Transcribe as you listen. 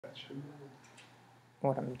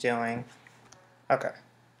what I'm doing. Okay.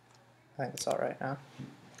 I think it's all right now.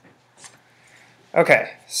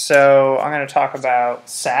 Okay, so I'm going to talk about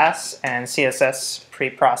Sass and CSS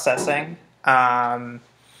preprocessing.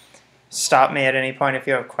 Stop me at any point if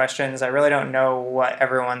you have questions. I really don't know what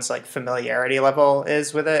everyone's like familiarity level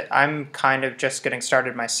is with it. I'm kind of just getting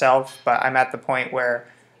started myself, but I'm at the point where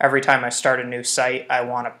every time I start a new site, I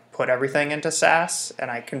want to put everything into Sass,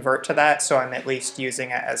 and I convert to that, so I'm at least using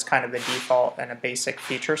it as kind of the default and a basic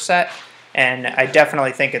feature set. And I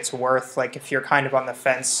definitely think it's worth, like if you're kind of on the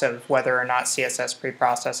fence of whether or not CSS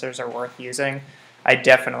preprocessors are worth using, I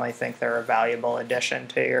definitely think they're a valuable addition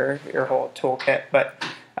to your whole toolkit. But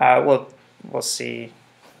we'll see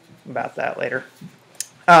about that later.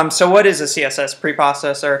 So what is a CSS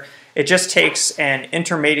preprocessor? It just takes an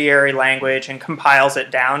intermediary language and compiles it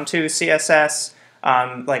down to CSS.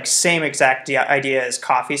 Like same exact idea as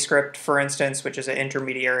CoffeeScript, for instance, which is an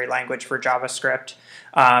intermediary language for JavaScript.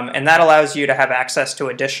 And that allows you to have access to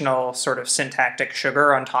additional sort of syntactic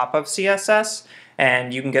sugar on top of CSS.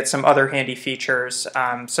 And you can get some other handy features.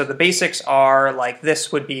 So the basics are like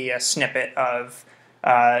this would be a snippet of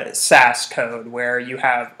Sass code where you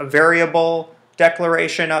have a variable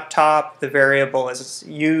declaration up top. The variable is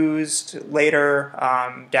used later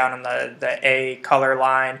down in the A color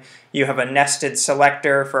line. You have a nested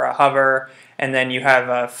selector for a hover, and then you have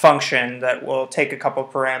a function that will take a couple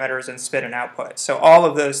parameters and spit an output. So all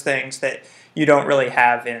of those things that you don't really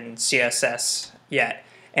have in CSS yet.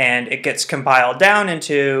 And it gets compiled down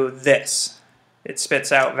into this. It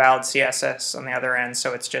spits out valid CSS on the other end,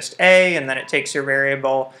 so it's just A, and then it takes your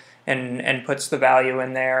variable and puts the value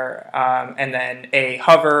in there, and then a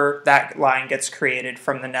hover, that line gets created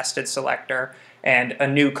from the nested selector, and a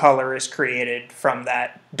new color is created from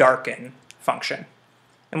that darken function.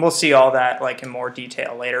 And we'll see all that like in more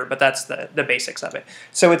detail later, but that's the basics of it.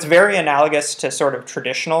 So it's very analogous to sort of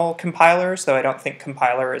traditional compilers, though I don't think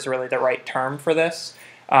compiler is really the right term for this.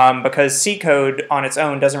 Because C code on its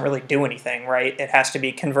own doesn't really do anything, right? It has to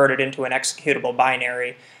be converted into an executable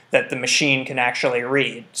binary that the machine can actually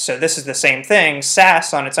read. So this is the same thing.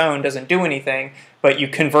 Sass on its own doesn't do anything, but you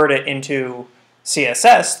convert it into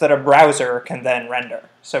CSS that a browser can then render.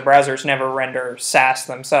 So browsers never render Sass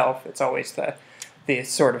themselves. It's always the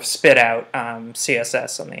sort of spit out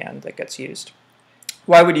CSS on the end that gets used.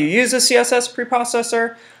 Why would you use a CSS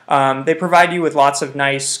preprocessor? They provide you with lots of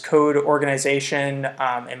nice code organization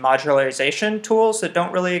and modularization tools that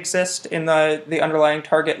don't really exist in the underlying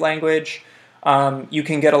target language. You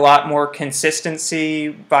can get a lot more consistency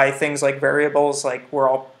by things like variables. Like we're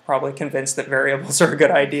all probably convinced that variables are a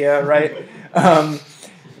good idea, right?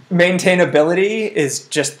 Maintainability is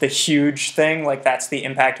just the huge thing. Like that's the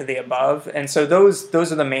impact of the above. And so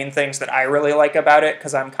those are the main things that I really like about it,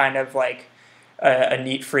 because I'm kind of like a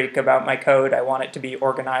neat freak about my code. I want it to be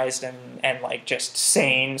organized and like just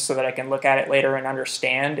sane so that I can look at it later and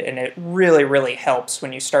understand. And it really, really helps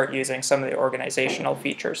when you start using some of the organizational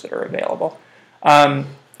features that are available.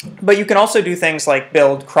 But you can also do things like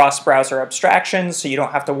build cross-browser abstractions, so you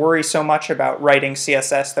don't have to worry so much about writing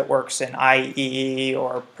CSS that works in IE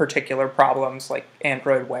or particular problems like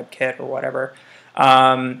Android WebKit or whatever.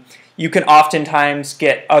 You can oftentimes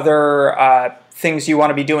get other things you want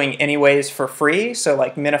to be doing anyways for free, so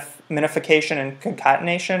like minification and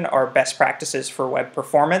concatenation are best practices for web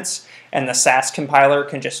performance, and the Sass compiler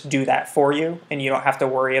can just do that for you, and you don't have to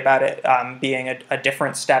worry about it being a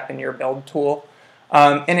different step in your build tool.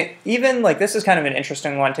 And it, even like this is kind of an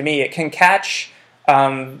interesting one to me, it can catch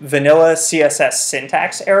vanilla CSS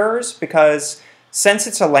syntax errors, because since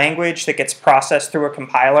it's a language that gets processed through a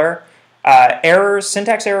compiler,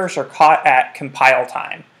 syntax errors are caught at compile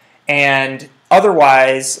time. And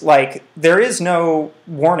otherwise, like, there is no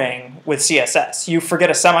warning with CSS. You forget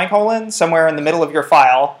a semicolon somewhere in the middle of your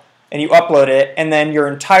file, and you upload it, and then your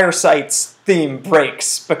entire site's theme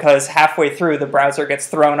breaks because halfway through the browser gets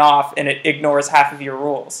thrown off and it ignores half of your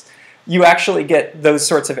rules. You actually get those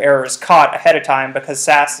sorts of errors caught ahead of time because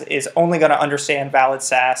Sass is only going to understand valid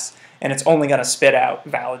Sass, and it's only going to spit out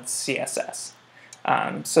valid CSS.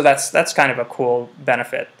 So that's kind of a cool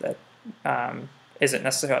benefit that isn't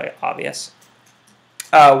necessarily obvious.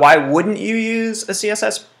 Why wouldn't you use a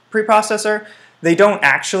CSS preprocessor? They don't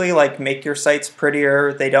actually like make your sites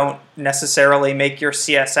prettier. They don't necessarily make your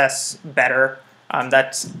CSS better.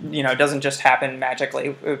 That's, you know, it doesn't just happen magically.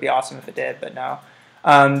 It would be awesome if it did, but no.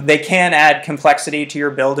 They can add complexity to your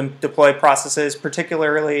build and deploy processes,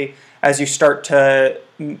 particularly as you start to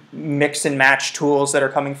mix and match tools that are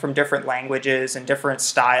coming from different languages and different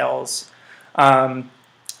styles.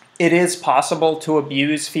 It is possible to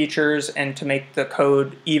abuse features and to make the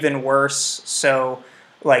code even worse. So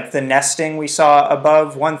like the nesting we saw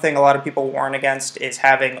above, one thing a lot of people warn against is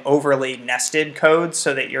having overly nested codes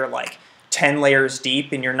so that you're like 10 layers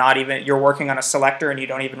deep and you're working on a selector and you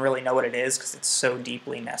don't even really know what it is because it's so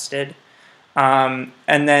deeply nested. And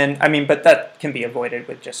then, but that can be avoided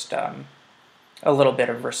with just a little bit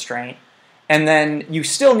of restraint. And then you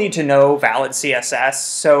still need to know valid CSS,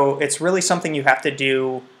 so it's really something you have to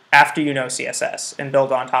do after you know CSS and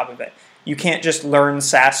build on top of it. You can't just learn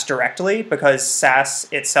Sass directly because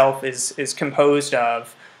Sass itself is composed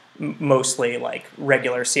of mostly like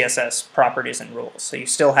regular CSS properties and rules. So you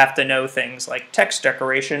still have to know things like text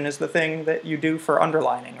decoration is the thing that you do for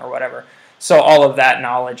underlining or whatever. So all of that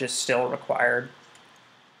knowledge is still required.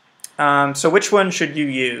 So which one should you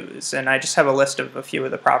use? And I just have a list of a few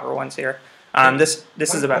of the proper ones here. This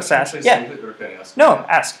is about Sass. Yeah. No,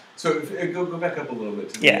 ask. So go back up a little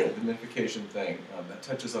bit to the minification thing. That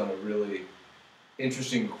touches on a really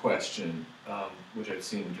interesting question, which I've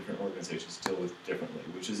seen different organizations deal with differently,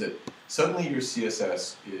 which is that suddenly your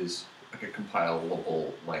CSS is like a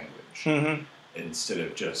compilable language instead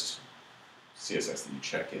of just CSS that you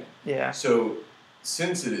check in. Yeah. So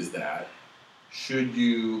since it is that, should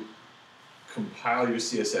you compile your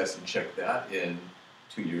CSS and check that in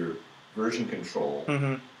to your version control,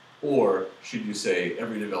 or should you say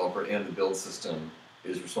every developer and the build system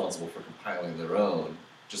is responsible for compiling their own,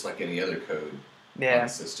 just like any other code on the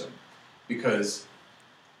system? Because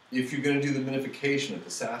if you're going to do the minification at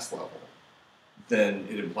the Sass level, then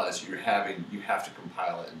it implies that you have to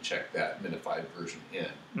compile it and check that minified version in.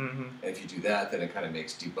 And if you do that, then it kind of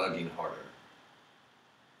makes debugging harder.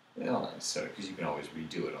 Well, not necessarily, because you can always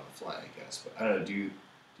redo it on the fly, I guess. But I don't know. Do you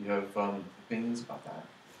have opinions about that?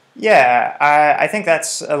 Yeah, I think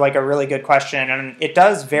that's like a really good question, and it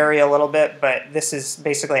does vary a little bit, but this is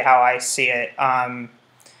basically how I see it.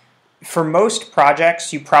 For most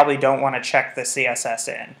projects, you probably don't want to check the CSS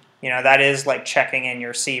in. That is like checking in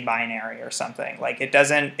your C binary or something. Like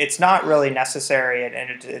it's not really necessary and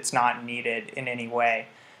it's not needed in any way.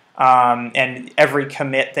 And every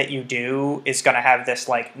commit that you do is going to have this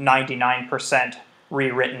like 99%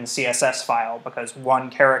 rewritten CSS file because one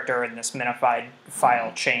character in this minified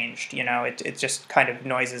file changed. It just kind of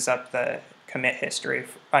noises up the commit history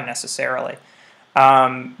unnecessarily.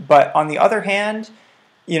 But on the other hand,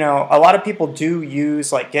 a lot of people do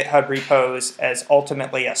use like GitHub repos as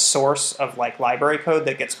ultimately a source of like library code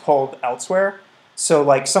that gets pulled elsewhere. So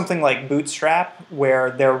like something like Bootstrap,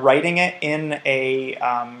 where they're writing it in a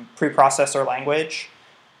preprocessor language,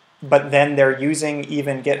 but then they're using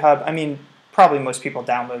even GitHub. Probably most people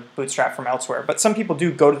download Bootstrap from elsewhere, but some people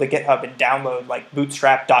do go to the GitHub and download like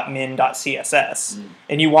bootstrap.min.css,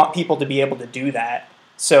 and you want people to be able to do that.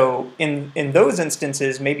 So in those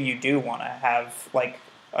instances, maybe you do want to have like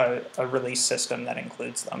a release system that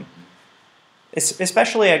includes them.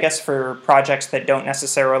 Especially, I guess, for projects that don't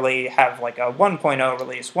necessarily have like a 1.0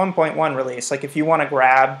 release, 1.1 release. Like if you want to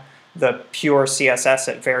grab the pure CSS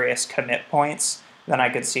at various commit points, then I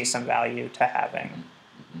could see some value to having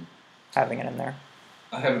it in there.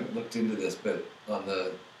 I haven't looked into this, but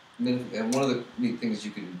and one of the neat things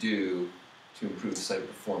you can do to improve site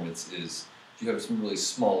performance is if you have some really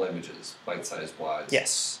small images, bite-sized WAGs.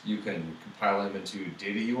 Yes. You can compile them into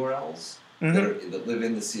data URLs that live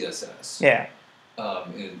in the CSS. Yeah.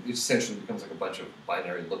 And it essentially becomes like a bunch of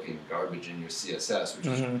binary-looking garbage in your CSS, which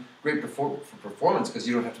is great for performance because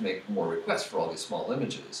you don't have to make more requests for all these small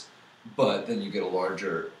images. But then you get a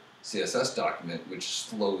larger CSS document, which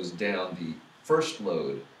slows down the first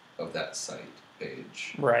load of that site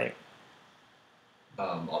page. Right.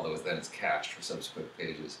 Although then it's cached for subsequent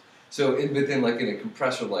pages. So within like in a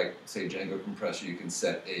compressor, like say Django compressor, you can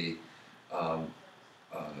set a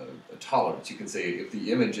tolerance. You can say if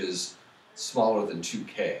the image is smaller than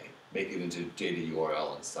 2K, make it into data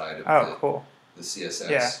URL inside of the CSS.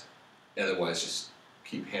 Yeah. Otherwise, just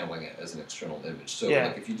keep handling it as an external image. So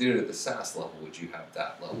like if you did it at the Sass level, would you have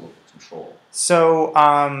that level of control? So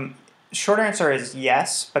short answer is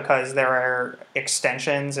yes, because there are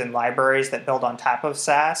extensions and libraries that build on top of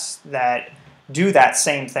Sass that do that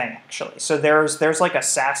same thing, actually. So there's like a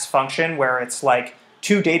Sass function where it's like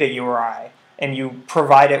to data URI, and you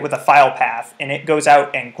provide it with a file path, and it goes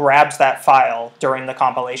out and grabs that file during the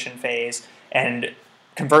compilation phase and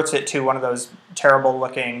converts it to one of those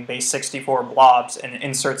terrible-looking base64 blobs and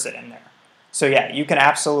inserts it in there. So yeah, you can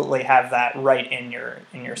absolutely have that right in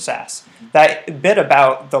your Sass. That bit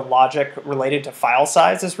about the logic related to file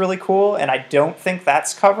size is really cool, and I don't think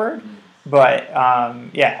that's covered. But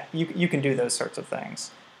yeah, you can do those sorts of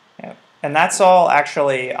things. Yeah. And that's all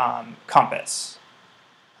actually Compass.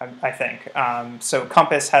 I think. So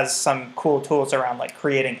Compass has some cool tools around like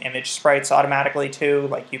creating image sprites automatically too.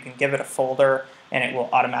 Like you can give it a folder and it will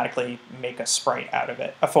automatically make a sprite out of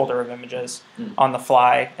it, a folder of images on the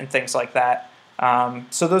fly and things like that.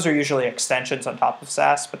 So those are usually extensions on top of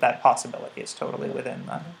Sass, but that possibility is totally within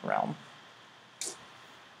the realm.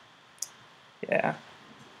 Yeah.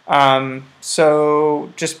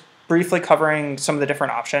 So just briefly covering some of the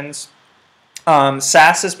different options.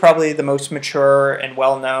 Sass is probably the most mature and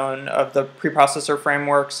well-known of the preprocessor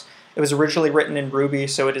frameworks. It was originally written in Ruby,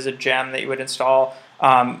 so it is a gem that you would install.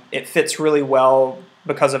 It fits really well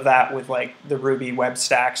because of that with like the Ruby web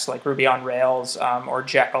stacks, like Ruby on Rails or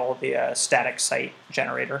Jekyll, the static site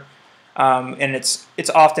generator. And it's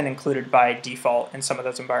often included by default in some of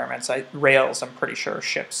those environments. Rails, I'm pretty sure,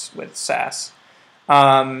 ships with Sass.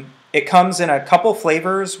 It comes in a couple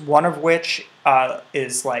flavors, one of which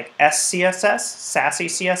is like SCSS, Sassy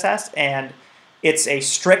CSS, and it's a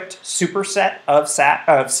strict superset of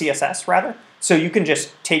CSS, rather. So you can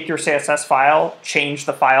just take your CSS file, change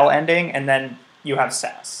the file ending, and then you have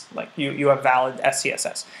Sass. Like you have valid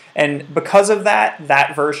SCSS. And because of that,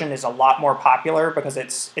 that version is a lot more popular because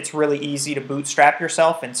it's really easy to bootstrap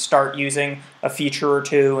yourself and start using a feature or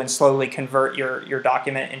two and slowly convert your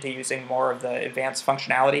document into using more of the advanced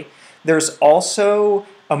functionality. There's also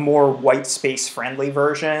a more white space friendly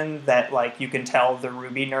version that like you can tell the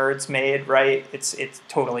Ruby nerds made, right? It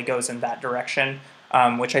totally goes in that direction,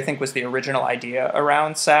 which I think was the original idea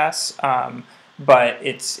around Sass. But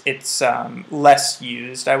it's less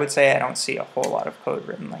used, I would say. I don't see a whole lot of code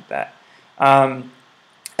written like that. And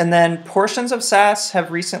then portions of Sass have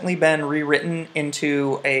recently been rewritten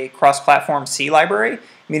into a cross-platform C library,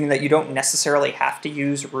 meaning that you don't necessarily have to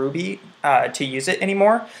use Ruby to use it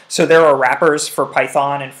anymore. So there are wrappers for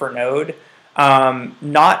Python and for Node.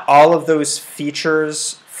 Not all of those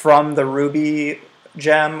features from the Ruby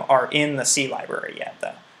gem are in the C library yet,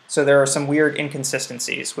 though. So there are some weird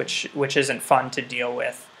inconsistencies, which isn't fun to deal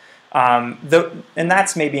with. And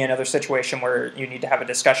that's maybe another situation where you need to have a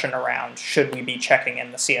discussion around, should we be checking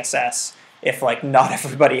in the CSS? If like not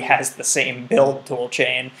everybody has the same build tool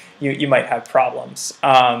chain, you might have problems.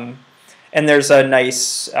 And there's a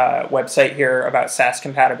nice website here about Sass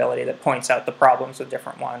compatibility that points out the problems with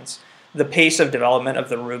different ones. The pace of development of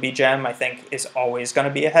the Ruby gem, I think, is always going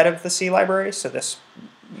to be ahead of the C library, so this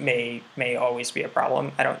may always be a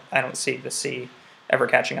problem. I don't see the C ever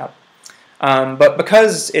catching up. But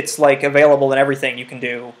because it's like available in everything, you can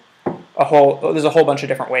do there's a whole bunch of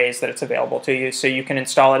different ways that it's available to you. So you can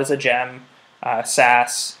install it as a gem,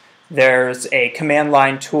 Sass. There's a command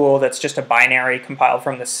line tool that's just a binary compiled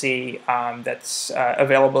from the C that's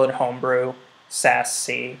available in Homebrew, Sass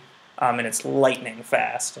C, and it's lightning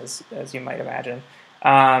fast, as you might imagine.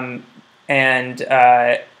 And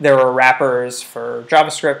there are wrappers for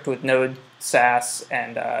JavaScript with Node Sass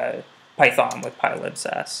and Python with pylib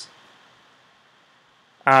Sass.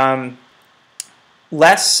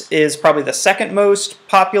 Less is probably the second most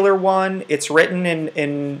popular one. It's written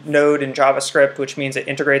in Node and JavaScript, which means it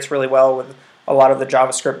integrates really well with a lot of the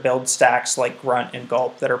JavaScript build stacks like Grunt and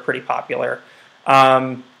Gulp that are pretty popular.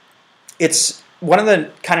 It's one of the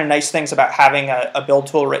kind of nice things about having a build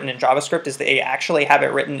tool written in JavaScript is they actually have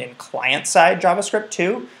it written in client-side JavaScript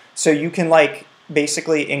too. So you can like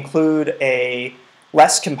basically include a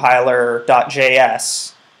less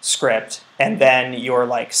compiler.js script and then your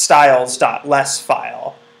like styles.less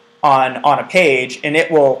file on a page, and it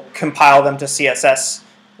will compile them to CSS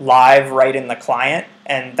live right in the client.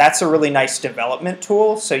 And that's a really nice development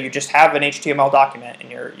tool. So you just have an HTML document and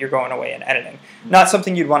you're going away and editing. Not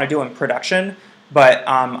something you'd want to do in production, but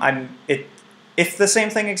if the same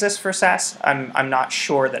thing exists for Sass, I'm not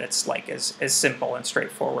sure that it's like as simple and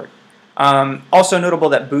straightforward. Also notable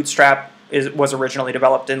that Bootstrap was originally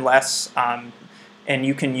developed in Less, and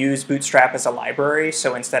you can use Bootstrap as a library.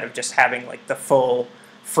 So instead of just having like the full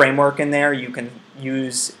framework in there, you can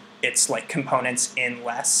use its like components in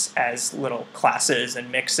Less as little classes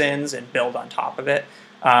and mix-ins and build on top of it.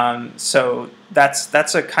 So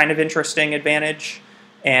that's a kind of interesting advantage,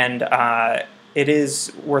 and it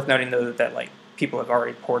is worth noting though that like people have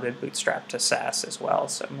already ported Bootstrap to Sass as well,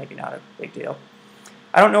 so maybe not a big deal.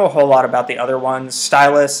 I don't know a whole lot about the other ones.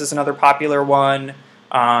 Stylus is another popular one.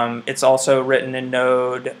 It's also written in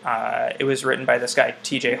Node. It was written by this guy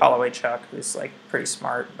TJ Holloway-Chuck, who's like pretty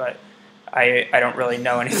smart, but I don't really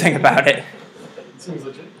know anything about it. It seems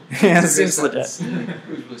legit. Yeah, it seems legit.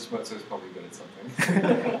 Who's really smart, so he's probably good at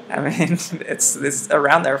something. I mean, it's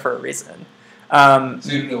around there for a reason. So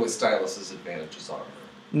you don't know what Stylus's advantages are?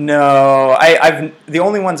 No, the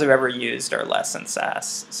only ones I've ever used are Less and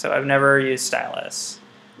Sass, so I've never used Stylus.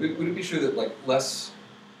 Would it be true that like Less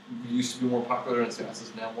used to be more popular and Sass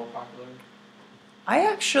is now more popular? I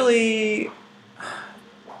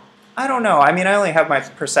don't know. I mean, I only have my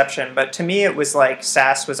perception, but to me it was like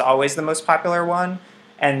Sass was always the most popular one.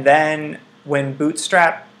 And then when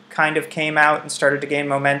Bootstrap kind of came out and started to gain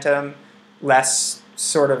momentum, Less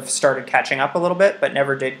sort of started catching up a little bit, but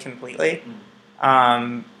never did completely.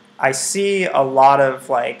 I see a lot of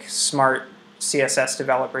like smart CSS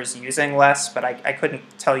developers using Less, but I couldn't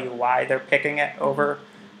tell you why they're picking it over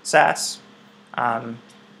Sass.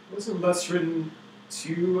 Wasn't Less written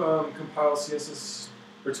to compile CSS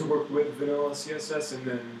or to work with vanilla CSS, and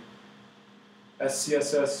then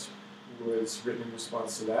SCSS was written in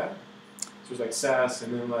response to that? So it was like Sass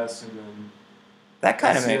and then Less and then. That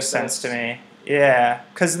kind of makes sense to me. Yeah,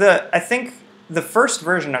 because I think the first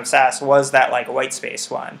version of Sass was that like white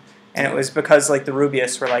space one, and it was because like the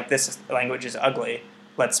Rubyists were like, this language is ugly,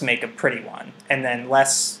 let's make a pretty one. And then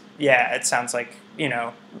Less, yeah, it sounds like,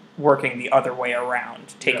 working the other way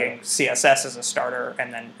around, taking CSS as a starter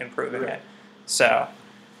and then improving it. So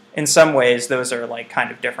in some ways, those are like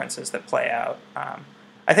kind of differences that play out.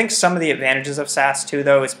 I think some of the advantages of Sass too,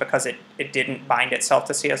 though, is because it didn't bind itself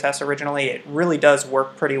to CSS originally. It really does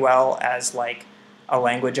work pretty well as like a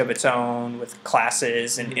language of its own with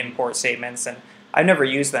classes and import statements. And I've never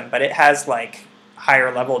used them, but it has like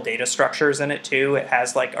higher level data structures in it too. It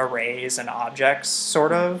has like arrays and objects,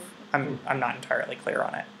 sort of. I'm not entirely clear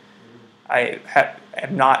on it.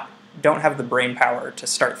 Don't have the brain power to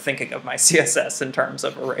start thinking of my CSS in terms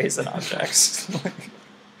of arrays and objects.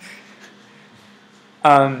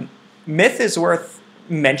 Myth is worth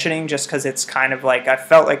mentioning just because it's kind of like, I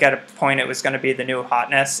felt like at a point it was going to be the new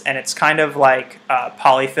hotness, and it's kind of like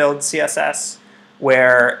polyfilled CSS,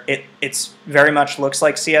 where it's very much looks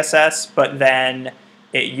like CSS, but then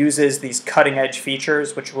it uses these cutting edge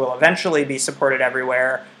features which will eventually be supported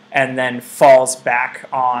everywhere, and then falls back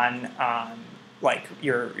on like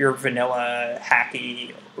your vanilla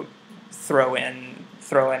hacky throw in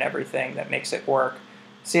everything that makes it work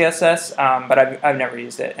CSS, but I've never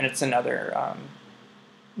used it, and it's another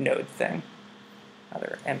node thing,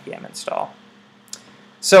 another npm install.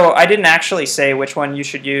 So I didn't actually say which one you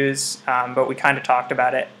should use, but we kind of talked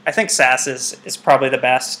about it. I think Sass is probably the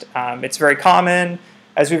best. It's very common,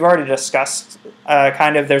 as we've already discussed.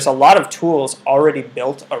 There's a lot of tools already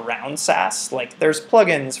built around Sass. Like there's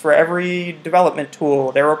plugins for every development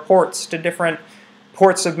tool. There are ports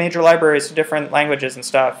of major libraries to different languages and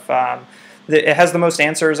stuff. It has the most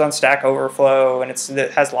answers on Stack Overflow, and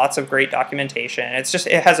it has lots of great documentation.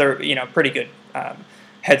 It has a pretty good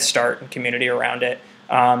head start and community around it.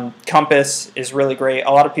 Compass is really great.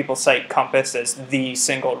 A lot of people cite Compass as the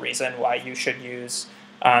single reason why you should use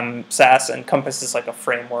Sass, and Compass is like a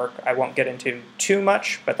framework I won't get into too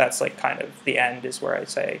much, but that's like kind of the end is where I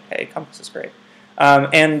say, hey, Compass is great.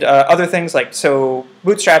 And other things like, so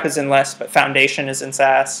Bootstrap is in Less, but Foundation is in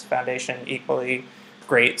Sass. Foundation equally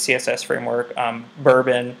great CSS framework.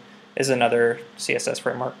 Bourbon is another CSS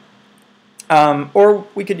framework. Or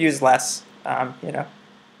we could use Less. I'm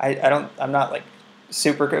not like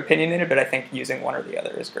super opinionated, but I think using one or the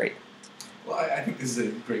other is great. Well, I think this is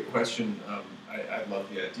a great question. I love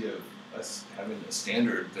the idea of us having a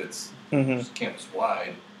standard that's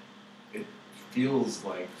campus-wide. It feels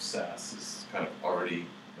like Sass is kind of already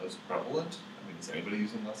most prevalent. I mean, is anybody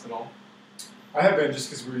using Less at all? I have been, just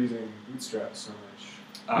because we're using Bootstrap so much.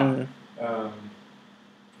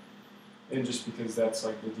 And just because that's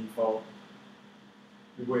like the default,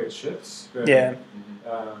 the way it ships. But, yeah.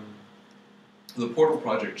 The Portal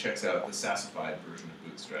project checks out the Sassified version of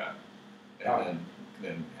Bootstrap, and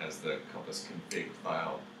then has the Compass config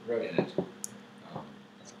file in it.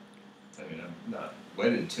 I mean, I'm not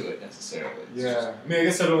wedded to it necessarily. I mean, I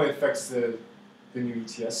guess that only affects the new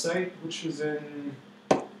ETS site, which is in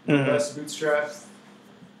Less Bootstrap.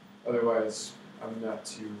 Otherwise, I'm not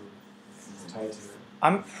too tied to it.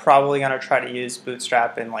 I'm probably going to try to use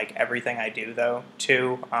Bootstrap in like everything I do, though,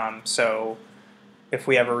 too. So if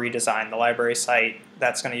we ever redesign the library site,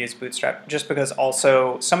 that's going to use Bootstrap. Just because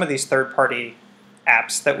also some of these third-party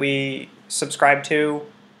apps that we subscribe to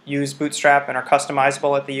use Bootstrap and are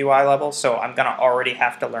customizable at the UI level. So I'm going to already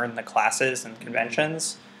have to learn the classes and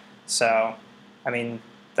conventions. So, I mean,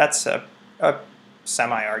 that's a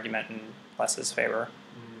semi-argument in Less's favor.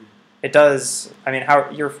 It does. I mean,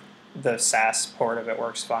 the Sass port of it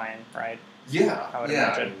works fine, right? Yeah, I would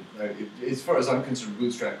imagine. As far as I'm concerned,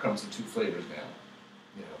 Bootstrap comes in two flavors now.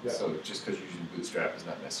 So just because you're using Bootstrap is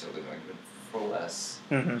not necessarily going good for Less,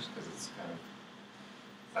 just because it's kind of,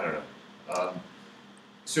 I don't know.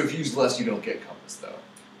 So if you use Less, you don't get Compass, though.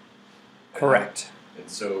 Correct. And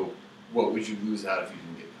so, what would you lose out if you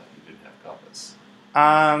didn't have Compass?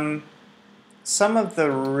 Some of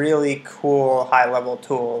the really cool high-level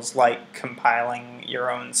tools, like compiling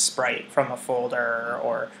your own sprite from a folder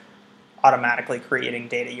or automatically creating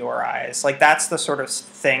data URIs, like that's the sort of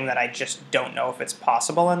thing that I just don't know if it's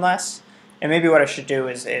possible unless. And maybe what I should do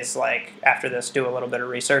is like after this do a little bit of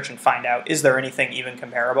research and find out, is there anything even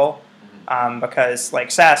comparable? Because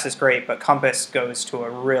like Sass is great, but Compass goes to a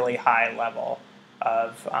really high level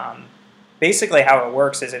of basically how it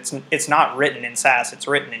works is it's not written in Sass, it's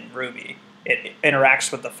written in Ruby. It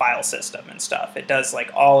interacts with the file system and stuff. It does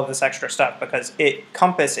like all of this extra stuff because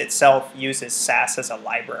Compass itself uses Sass as a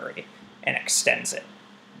library and extends it.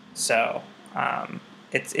 So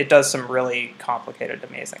it does some really complicated,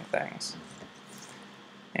 amazing things.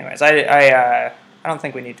 Anyways, I don't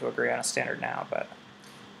think we need to agree on a standard now, but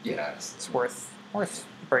yeah, it's worth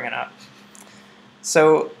bringing up.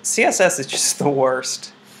 So CSS is just the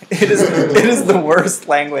worst. It is the worst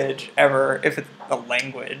language ever, if it's a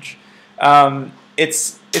language.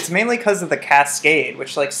 It's mainly because of the cascade,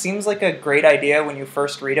 which like seems like a great idea when you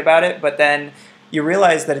first read about it, but then you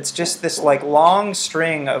realize that it's just this like long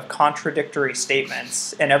string of contradictory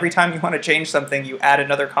statements, and every time you want to change something, you add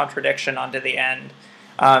another contradiction onto the end,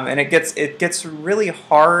 and it gets really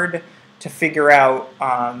hard to figure out,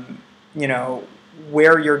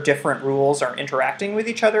 where your different rules are interacting with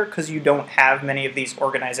each other because you don't have many of these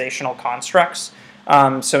organizational constructs.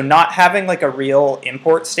 So not having like a real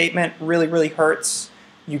import statement really hurts.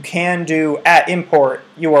 You can do @import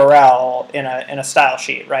URL in a style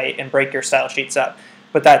sheet, right, and break your style sheets up,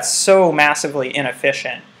 but that's so massively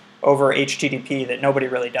inefficient over HTTP that nobody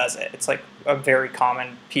really does it. It's like a very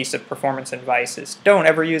common piece of performance advice is don't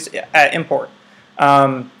ever use @import.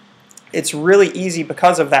 It's really easy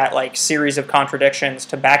because of that like series of contradictions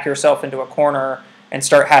to back yourself into a corner and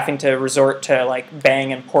start having to resort to like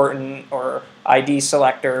bang important or ID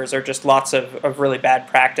selectors or just lots of really bad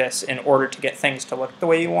practice in order to get things to look the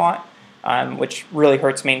way you want, which really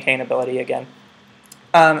hurts maintainability again.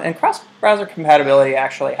 And cross-browser compatibility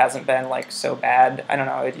actually hasn't been like so bad. I don't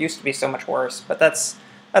know, it used to be so much worse, but that's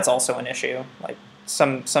also an issue. Like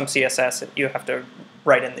some CSS, you have to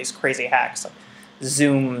write in these crazy hacks, like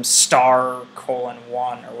zoom *:1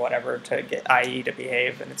 or whatever to get IE to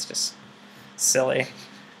behave, and it's just silly.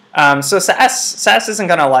 So Sass isn't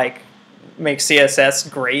gonna like make CSS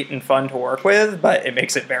great and fun to work with, but it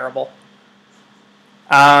makes it bearable.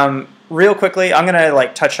 Real quickly, I'm gonna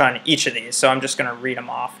like touch on each of these, so I'm just gonna read them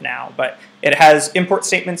off now. But it has import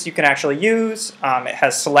statements you can actually use. It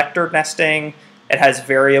has selector nesting. It has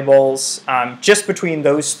variables. Just between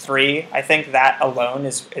those three, I think that alone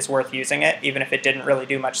is worth using it, even if it didn't really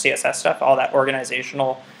do much CSS stuff. All that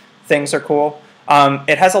organizational things are cool.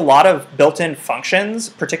 It has a lot of built-in functions,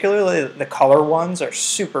 particularly the color ones are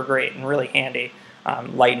super great and really handy.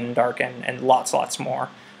 Lighten, darken, and lots more.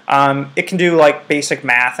 It can do like basic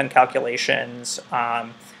math and calculations.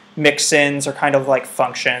 Mix-ins are kind of like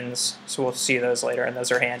functions, so we'll see those later, and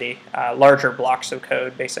those are handy. Larger blocks of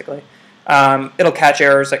code, basically. It'll catch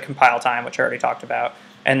errors at compile time, which I already talked about,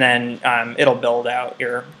 and then it'll build out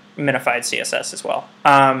your minified CSS as well.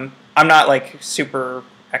 I'm not like super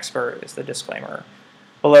expert is the disclaimer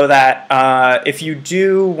below that. If you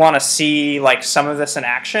do want to see like some of this in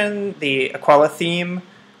action, the Aquila theme,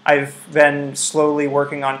 I've been slowly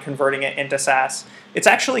working on converting it into Sass. It's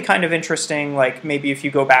actually kind of interesting, like maybe if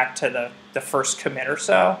you go back to the first commit or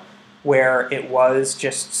so, where it was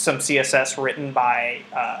just some CSS written by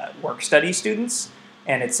work study students,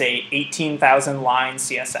 and it's a 18,000 line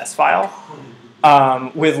CSS file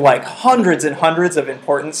with like hundreds and hundreds of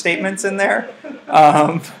important statements in there.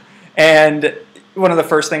 And one of the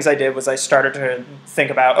first things I did was I started to think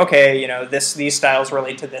about, okay, these styles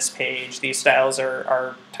relate to this page, these styles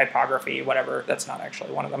are typography, whatever. That's not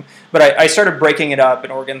actually one of them. But I started breaking it up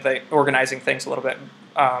and organizing things a little bit.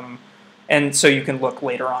 And so you can look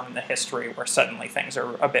later on in the history where suddenly things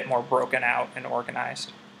are a bit more broken out and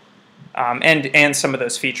organized. And some of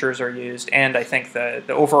those features are used. And I think the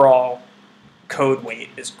overall code weight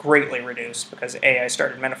is greatly reduced because A, I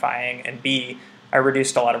started minifying, and B, I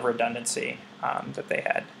reduced a lot of redundancy that they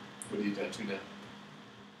had. What are you down to now?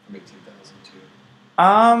 From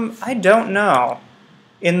 18,000 to? I don't know.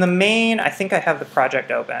 In the main, I think I have the project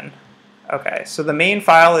open. Okay, so the main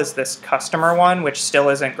file is this customer one, which still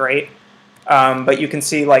isn't great. But you can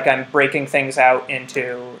see like I'm breaking things out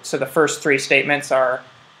into, so the first three statements are,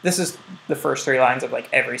 this is the first three lines of like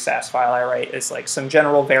every Sass file I write is like some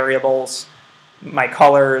general variables, my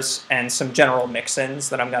colors, and some general mix-ins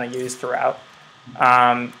that I'm going to use throughout.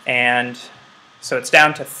 And so it's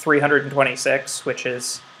down to 326, which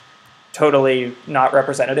is totally not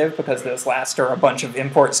representative because those last are a bunch of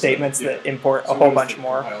import statements that import a whole bunch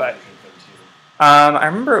more. But I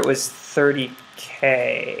remember it was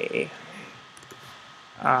 30K.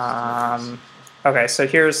 Okay, so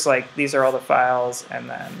here's like, these are all the files, and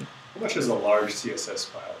then... How much does a large CSS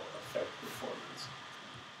file affect performance?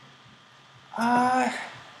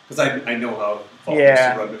 Because I know how it used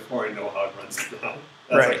to run before, I know how it runs now.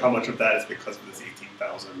 That's like how much of that is because of this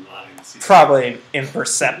 18,000 lines? Probably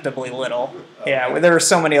imperceptibly little. Yeah, there are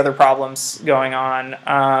so many other problems going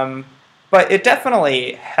on. But it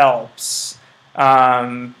definitely helps.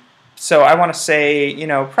 So I want to say,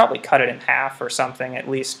 probably cut it in half or something, at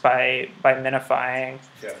least by minifying.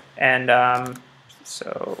 Yeah. And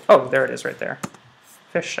there it is right there.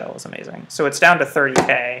 Fish shell is amazing. So it's down to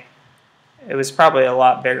 30K. It was probably a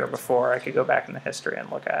lot bigger before. I could go back in the history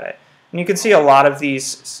and look at it. And you can see a lot of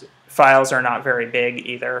these files are not very big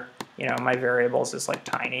either. My variables is like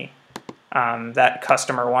tiny. That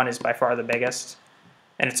customer one is by far the biggest.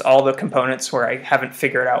 And it's all the components where I haven't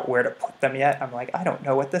figured out where to put them yet. I'm like, I don't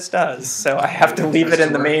know what this does, so I have to leave it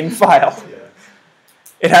in the main file. Yeah.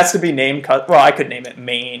 It has to be named, well, I could name it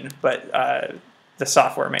main, but the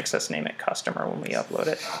software makes us name it customer when we upload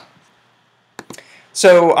it.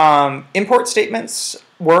 So import statements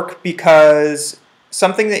work because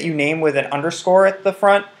something that you name with an underscore at the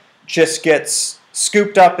front just gets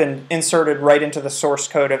scooped up and inserted right into the source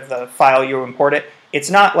code of the file you import it. It's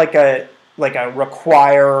not like a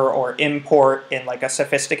require or import in like a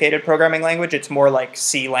sophisticated programming language. It's more like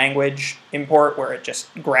C language import where it just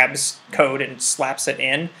grabs code and slaps it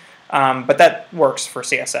in. But that works for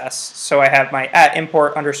CSS. So I have my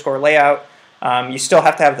 @import_layout. You still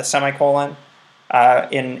have to have the semicolon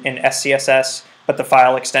in SCSS, but the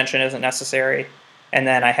file extension isn't necessary. And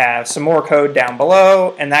then I have some more code down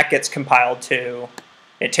below, and that gets compiled to,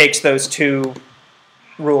 it takes those two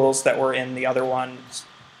rules that were in the other ones,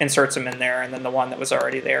 inserts them in there, and then the one that was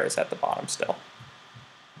already there is at the bottom still.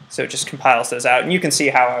 So it just compiles those out. And you can see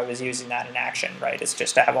how I was using that in action, right? It's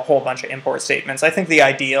just to have a whole bunch of import statements. I think the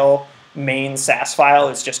ideal main Sass file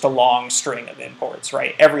is just a long string of imports,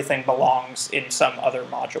 right? Everything belongs in some other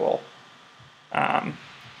module.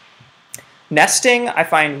 Nesting I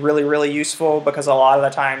find really, really useful because a lot of the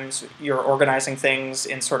times you're organizing things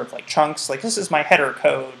in sort of like chunks. Like this is my header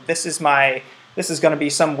code. This is going to be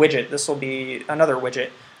some widget. This will be another widget.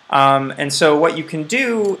 And so what you can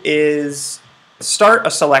do is start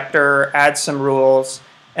a selector, add some rules,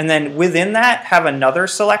 and then within that have another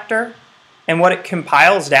selector. And what it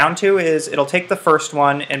compiles down to is it'll take the first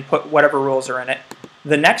one and put whatever rules are in it.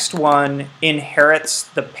 The next one inherits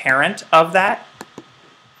the parent of that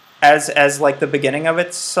as like the beginning of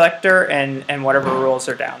its selector and whatever rules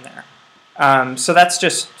are down there. So that's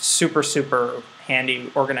just super, super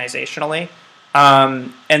handy organizationally.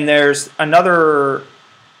 And there's another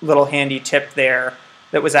little handy tip there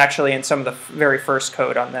that was actually in some of the very first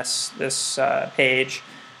code on this page.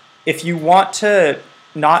 If you want to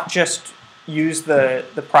not just use the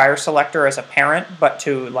prior selector as a parent, but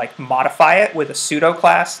to like modify it with a pseudo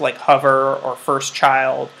class like hover or first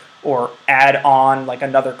child, or add on like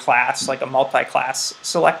another class, like a multi-class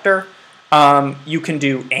selector, you can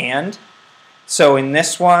do and. So in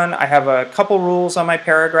this one, I have a couple rules on my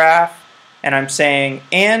paragraph, and I'm saying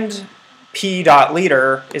and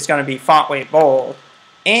p.leader is going to be font weight bold,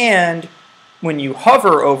 and when you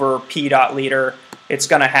hover over p.leader, it's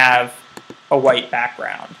going to have a white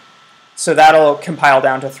background. So that'll compile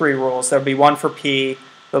down to 3 rules. There'll be one for p,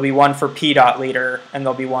 there'll be one for p.leader, and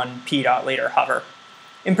there'll be one p.leader hover.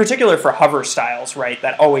 In particular for hover styles, right,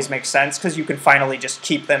 that always makes sense because you can finally just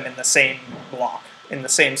keep them in the same block, in the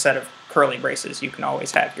same set of curly braces. You can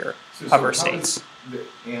always have your hover states. Is the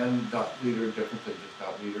and.leader different than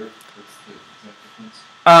just .leader? What's the exact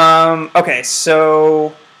difference? Okay,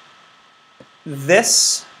 so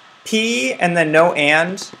this P and then no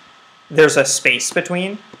and, there's a space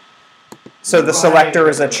between. So the selector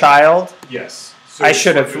is a child. Yes. So I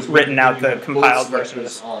should have written out the compiled version of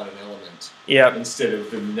this. On an element. Yep. Instead of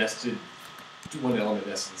the nested, one element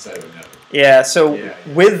nested inside of another. Yeah, so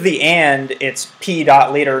with the and, it's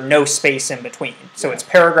p.leader, no space in between. So it's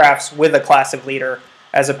paragraphs with a class of leader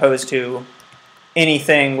as opposed to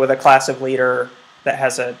anything with a class of leader that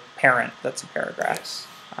has a parent that's a paragraph.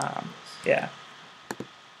 Yeah.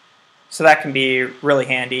 So that can be really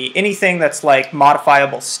handy. Anything that's like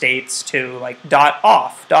modifiable states to like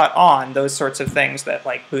 .off, .on, those sorts of things that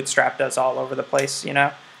like Bootstrap does all over the place,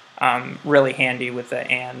 really handy with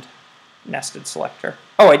the and nested selector.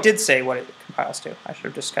 Oh, I did say what it compiles to. I should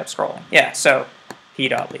have just kept scrolling. Yeah, so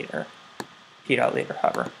p.leader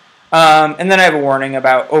hover. And then I have a warning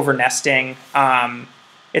about over nesting.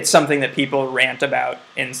 it's something that people rant about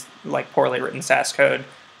in like poorly written Sass code.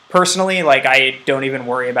 Personally, like I don't even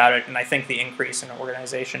worry about it, and I think the increase in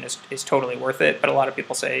organization is totally worth it. But a lot of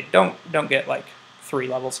people say don't get like 3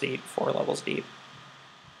 levels deep, 4 levels deep.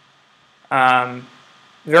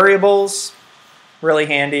 Variables, really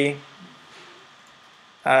handy.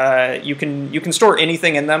 You can store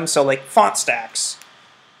anything in them. So like font stacks,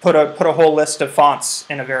 put a whole list of fonts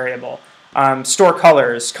in a variable. Store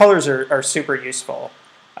colors. Colors are super useful,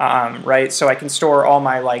 right? So I can store all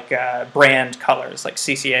my like brand colors, like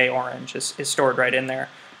CCA orange is stored right in there.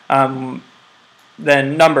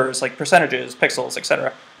 Then numbers like percentages, pixels,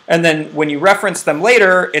 etc. And then when you reference them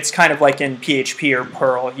later, it's kind of like in PHP or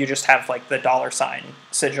Perl. You just have like the $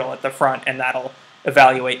 sigil at the front, and that'll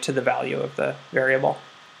evaluate to the value of the variable.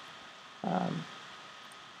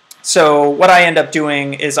 So what I end up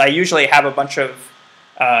doing is I usually have a bunch of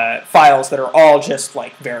files that are all just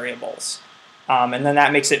like variables. And then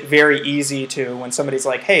that makes it very easy to, when somebody's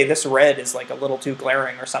like, hey, this red is like a little too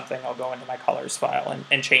glaring or something, I'll go into my colors file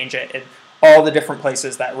and change it. And all the different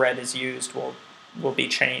places that red is used will be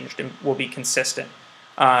changed and will be consistent.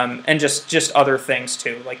 And just other things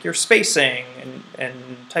too, like your spacing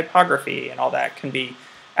and typography and all that can be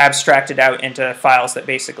abstracted out into files that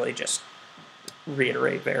basically just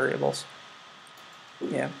reiterate variables.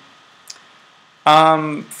 Yeah.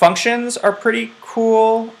 Functions are pretty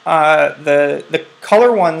cool. The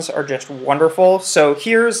color ones are just wonderful. So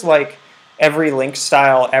here's like every link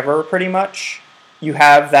style ever, pretty much. You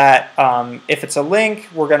have that, if it's a link,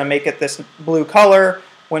 we're going to make it this blue color.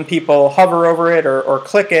 When people hover over it or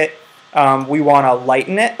click it, we want to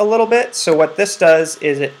lighten it a little bit. So what this does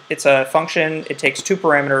is it's a function. It takes 2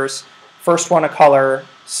 parameters. First one a color,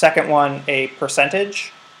 second one a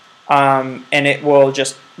percentage. And it will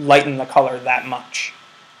just lighten the color that much.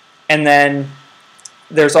 And then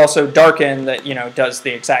there's also darken that does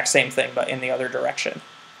the exact same thing but in the other direction.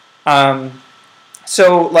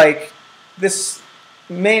 So like this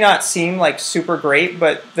may not seem like super great,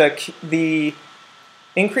 but the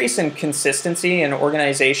increase in consistency and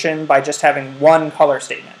organization by just having one color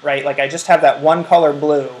statement, right? Like I just have that one color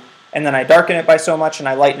blue, and then I darken it by so much and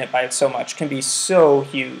I lighten it by so much, can be so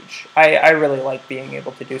huge. I really like being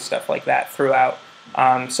able to do stuff like that throughout.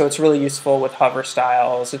 So it's really useful with hover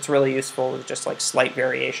styles. It's really useful with just like slight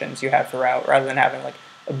variations you have throughout, rather than having like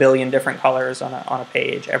a billion different colors on a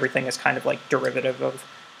page. Everything is kind of like derivative of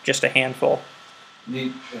just a handful.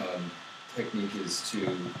 Neat technique is to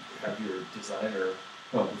have your designer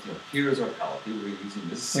come up with, here's our palette. We're using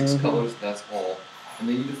this 6 colors, that's all. And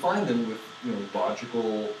then you define them with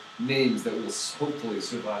logical names that will hopefully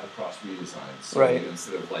survive across redesigns. So right.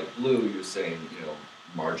 Instead of like blue, you're saying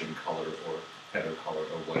margin color or header color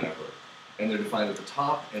or whatever. And they're defined at the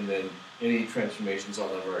top, and then any transformations on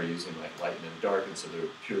them are using like lighten and darken, so they're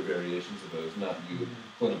pure variations of those, not you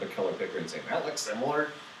pulling up a color picker and saying, that looks similar,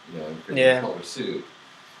 and creating a color suit.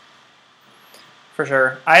 For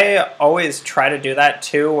sure. I always try to do that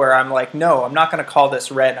too, where I'm like, no, I'm not going to call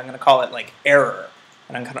this red, I'm going to call it like error,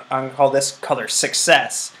 and I'm going to call this color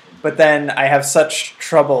success. But then I have such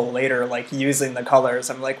trouble later, like using the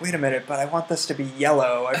colors. I'm like, wait a minute, but I want this to be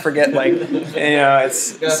yellow. I forget, like,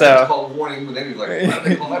 it's so. It's called warning, but then you're like, why do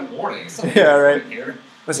they call that warning? Yeah, right. Here.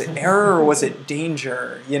 Was it error or was it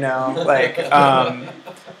danger? Like,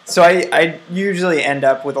 so I usually end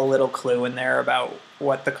up with a little clue in there about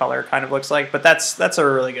what the color kind of looks like. But that's a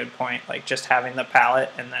really good point, like just having the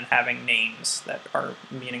palette and then having names that are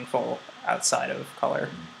meaningful outside of color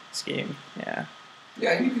scheme. Yeah.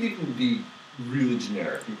 Yeah, and you could even be really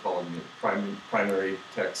generic. You call them primary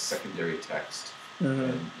text, secondary text,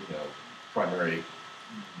 and primary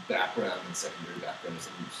background and secondary background.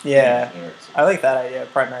 Yeah, generic, so. I like that idea.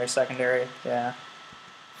 Primary, secondary. Yeah,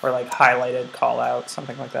 or like highlighted call out,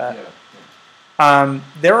 something like that. Yeah.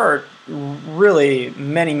 There are really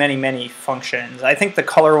many functions. I think the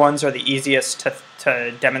color ones are the easiest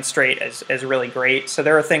to demonstrate as really great. So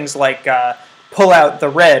there are things like pull out the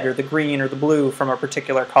red or the green or the blue from a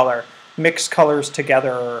particular color, mix colors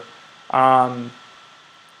together, but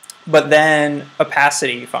then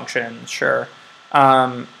opacity functions, sure.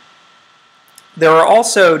 There are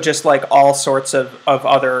also just like all sorts of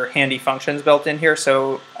other handy functions built in here.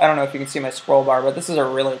 So I don't know if you can see my scroll bar, but this is a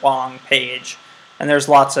really long page, and there's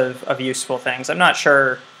lots of useful things. I'm not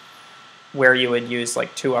sure where you would use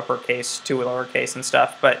like 2 uppercase, 2 lowercase and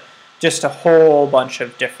stuff, but just a whole bunch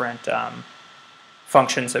of different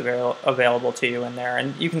functions available to you in there.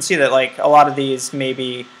 And you can see that like a lot of these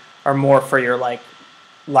maybe are more for your like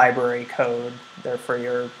library code. They're for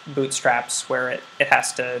your bootstraps where it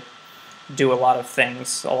has to do a lot of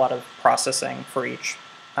things, a lot of processing for each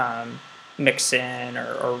mix-in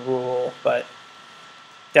or rule, but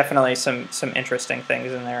definitely some interesting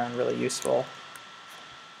things in there and really useful.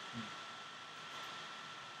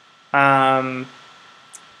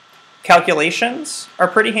 Calculations are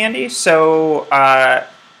pretty handy. So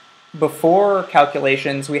before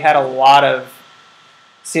calculations, we had a lot of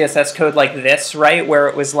CSS code like this, right? Where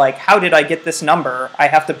it was like, how did I get this number? I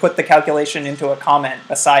have to put the calculation into a comment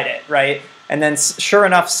beside it, right? And then sure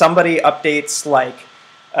enough, somebody updates like,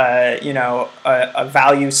 a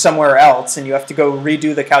value somewhere else, and you have to go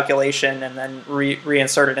redo the calculation and then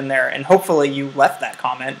reinsert it in there. And hopefully you left that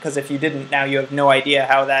comment, because if you didn't, now you have no idea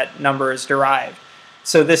how that number is derived.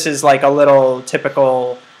 So this is like a little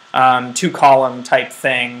typical 2-column type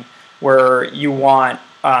thing where you want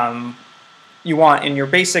in your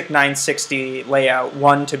basic 960 layout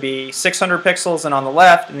one to be 600 pixels and on the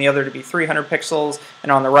left, and the other to be 300 pixels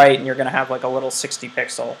and on the right, and you're going to have like a little 60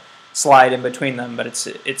 pixel slide in between them, but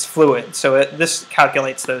it's fluid. So this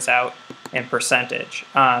calculates those out in percentage.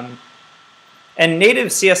 And native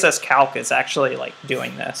CSS Calc is actually like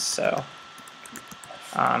doing this. So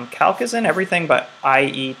Calc is in everything but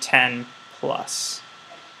IE 10 plus,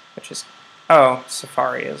 which is, oh,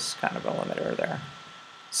 Safari is kind of a limiter there.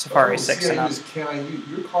 Safari 6 and up.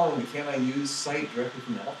 You're calling the Can I Use site directly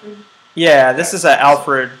from Alfred? Yeah, this is an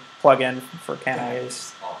Alfred plugin for Can I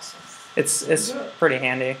Use. Awesome. It's pretty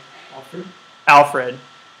handy. Alfred? Alfred.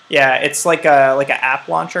 Yeah, it's like a app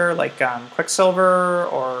launcher, like Quicksilver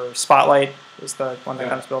or Spotlight is the one that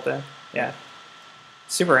comes built in. Yeah,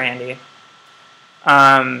 super handy.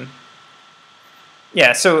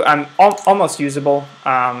 Yeah, so almost usable.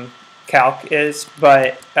 Calc is,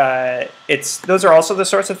 but those are also the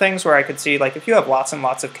sorts of things where I could see, like, if you have lots and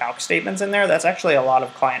lots of calc statements in there, that's actually a lot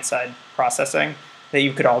of client-side processing that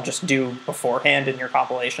you could all just do beforehand in your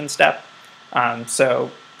compilation step.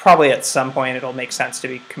 So probably at some point it'll make sense to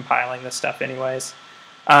be compiling this stuff anyways.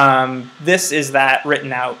 This is that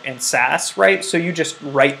written out in Sass, right? So you just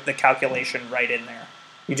write the calculation right in there.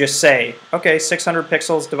 You just say, okay, 600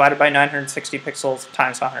 pixels divided by 960 pixels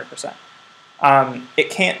times 100%. It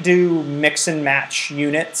can't do mix and match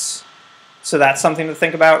units, so that's something to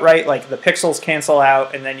think about, right? Like the pixels cancel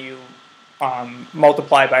out, and then you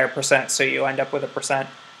multiply by a percent, so you end up with a percent.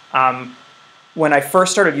 When I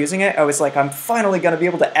first started using it, I was like, I'm finally going to be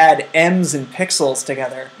able to add ems and pixels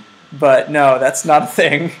together. But no, that's not a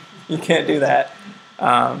thing. You can't do that.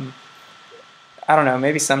 I don't know,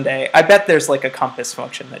 maybe someday. I bet there's like a compass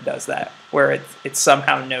function that does that, where it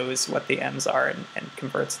somehow knows what the ems are and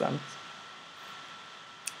converts them.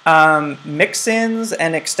 Mix-ins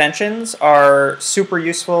and extensions are super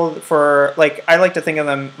useful for, like, I like to think of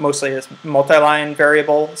them mostly as multi-line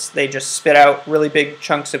variables. They just spit out really big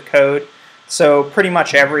chunks of code. So pretty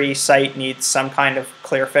much every site needs some kind of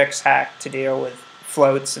clearfix hack to deal with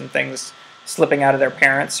floats and things slipping out of their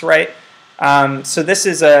parents, right? So this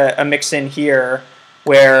is a mix-in here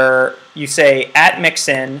where you say at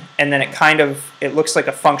mix-in, and then it looks like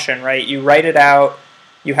a function, right? You write it out.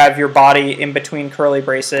 You have your body in between curly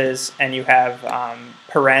braces, and you have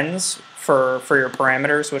parens for your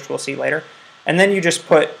parameters, which we'll see later. And then you just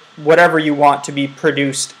put whatever you want to be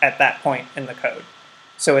produced at that point in the code.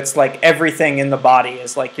 So it's like everything in the body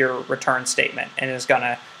is like your return statement and is going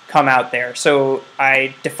to come out there. So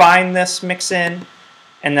I define this mix-in,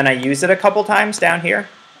 and then I use it a couple times down here.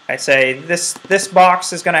 I say this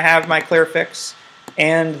box is going to have my clearfix,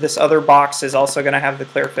 and this other box is also going to have the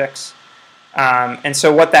clearfix. And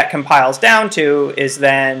so what that compiles down to is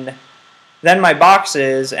then my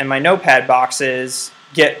boxes and my notepad boxes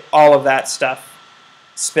get all of that stuff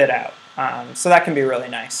spit out. So that can be really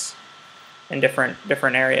nice in different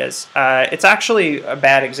areas. It's actually a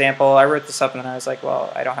bad example. I wrote this up and then I was like,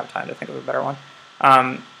 well, I don't have time to think of a better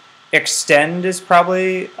one. Extend is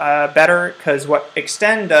probably better, because what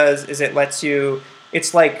extend does is it lets you,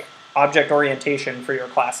 it's like object orientation for your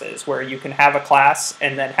classes, where you can have a class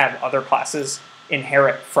and then have other classes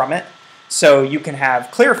inherit from it. So you can have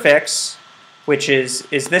clearfix, which is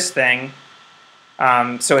this thing.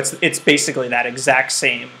 So it's basically that exact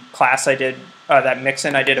same class I did, that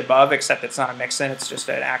mix-in I did above, except it's not a mix-in, it's just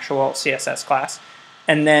an actual CSS class.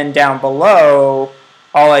 And then down below,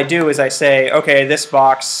 all I do is I say, okay, this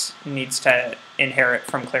box needs to inherit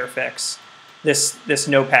from clearfix. This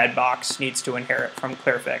notepad box needs to inherit from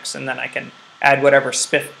clearfix, and then I can add whatever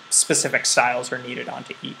specific styles are needed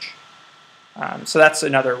onto each. So that's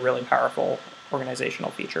another really powerful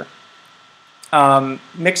organizational feature.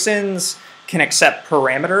 Mix-ins can accept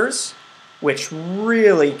parameters, which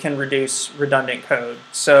really can reduce redundant code.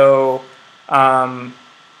 So I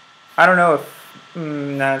don't know if,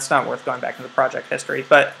 no, it's not worth going back into the project history,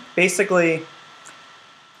 but basically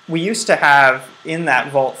we used to have in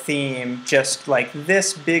that Vault theme just like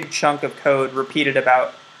this big chunk of code repeated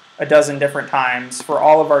about a dozen different times for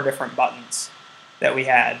all of our different buttons that we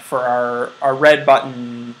had, for our red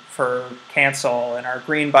button for cancel and our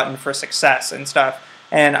green button for success and stuff.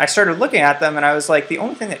 And I started looking at them and I was like, the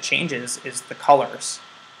only thing that changes is the colors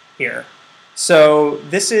here. So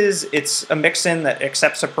it's a mixin that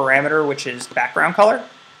accepts a parameter which is background color.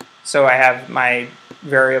 So I have my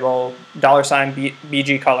variable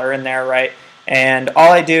 $BG color in there, right? And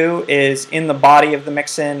all I do is in the body of the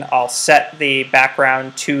mixin, I'll set the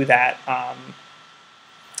background to that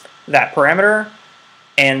that parameter,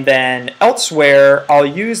 and then elsewhere I'll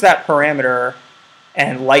use that parameter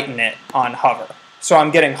and lighten it on hover. So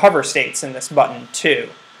I'm getting hover states in this button too.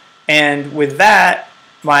 And with that,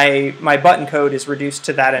 my button code is reduced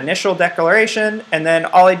to that initial declaration, and then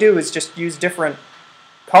all I do is just use different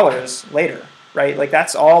colors later, right? Like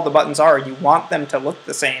that's all the buttons are. You want them to look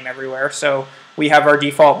the same everywhere. So we have our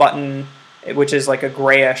default button, which is like a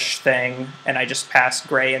grayish thing, and I just pass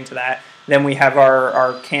gray into that. Then we have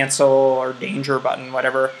our cancel or danger button,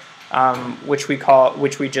 whatever, which you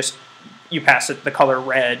pass it the color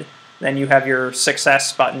red. Then you have your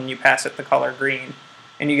success button, you pass it the color green,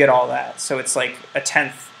 and you get all that. So it's like a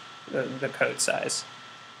tenth the code size.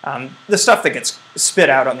 The stuff that gets spit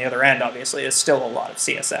out on the other end, obviously, is still a lot of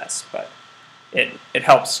CSS, but it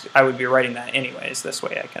helps. I would be writing that anyways. This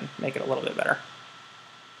way I can make it a little bit better.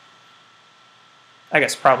 I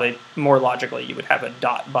guess probably more logically you would have a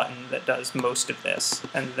dot button that does most of this,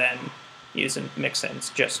 and then use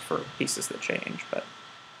mixins just for pieces that change. But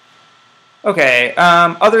okay,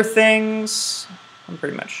 other things, I'm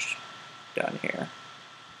pretty much done here.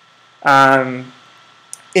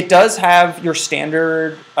 It does have your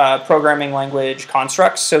standard programming language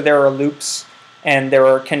constructs, so there are loops and there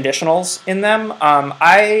are conditionals in them.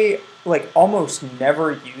 I almost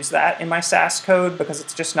never use that in my Sass code because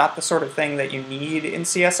it's just not the sort of thing that you need in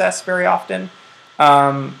CSS very often.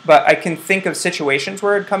 But I can think of situations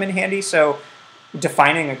where it'd come in handy. So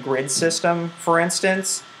defining a grid system, for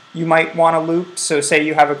instance, you might want a loop. So say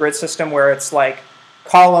you have a grid system where it's like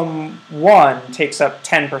column 1 takes up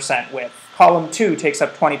 10% width, column 2 takes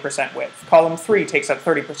up 20% width, column 3 takes up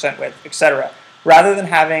 30% width, etc. Rather than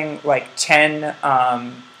having like 10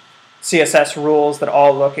 CSS rules that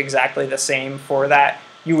all look exactly the same for that,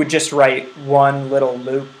 you would just write one little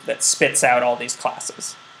loop that spits out all these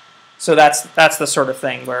classes. So that's the sort of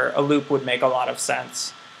thing where a loop would make a lot of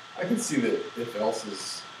sense. I can see that if-else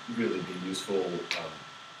is really be useful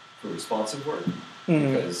for responsive work,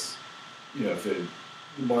 because if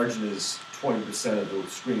the margin is 20% of the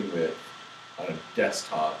screen width on a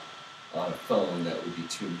desktop, on a phone that would be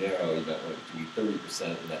too narrow, you might want it to be 30%,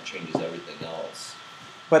 and that changes everything else.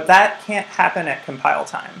 But that can't happen at compile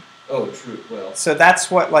time. Oh, true. Well, so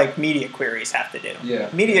that's what media queries have to do. Yeah.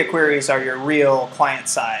 Media queries are your real client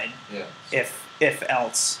side if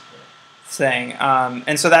else thing.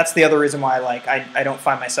 And so that's the other reason why I don't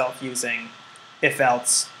find myself using if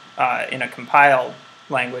else in a compiled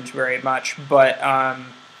language very much, but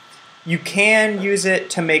you can use it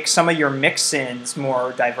to make some of your mixins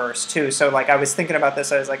more diverse too. So I was thinking about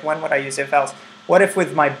this, I was like, when would I use if else? What if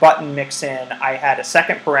with my button mixin I had a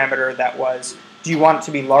second parameter that was, do you want it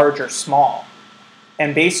to be large or small?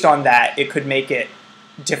 And based on that, it could make it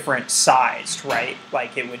different sized, right?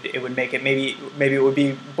 Like it would make it, maybe it would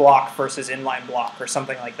be block versus inline block or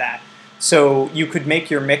something like that. So you could make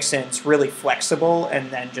your mixins really flexible and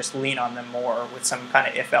then just lean on them more with some kind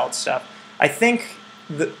of if-else stuff. I think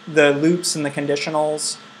the loops and the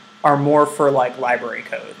conditionals are more for library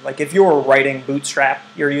code. If you're writing Bootstrap,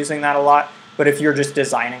 you're using that a lot. But if you're just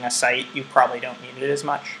designing a site, you probably don't need it as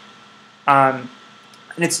much. And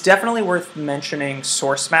it's definitely worth mentioning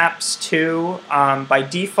source maps too. By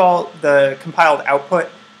default, the compiled output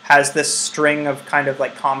has this string of kind of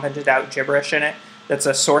commented out gibberish in it. That's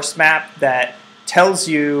a source map that tells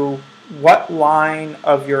you what line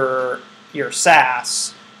of your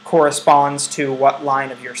Sass corresponds to what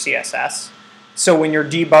line of your CSS. So when you're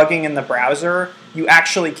debugging in the browser, you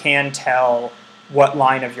actually can tell what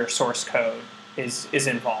line of your source code is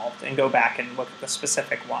involved and go back and look at the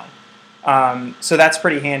specific one. So that's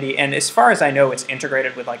pretty handy. And as far as I know, it's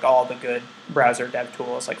integrated with all the good browser dev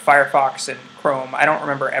tools like Firefox and Chrome. I don't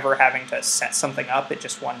remember ever having to set something up. It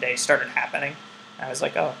just one day started happening. And I was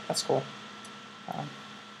like, oh, that's cool.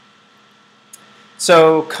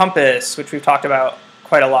 So Compass, which we've talked about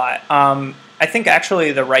quite a lot. I think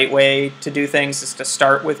actually the right way to do things is to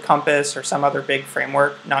start with Compass or some other big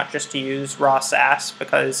framework, not just to use raw Sass,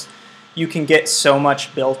 because you can get so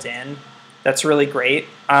much built in That's really great.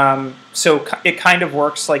 So it kind of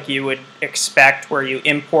works like you would expect, where you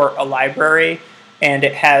import a library and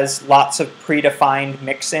it has lots of predefined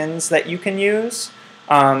mix-ins that you can use.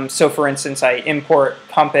 So for instance, I import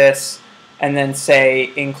compass and then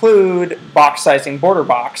say include box sizing border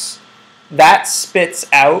box. That spits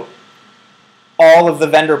out all of the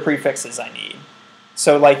vendor prefixes I need.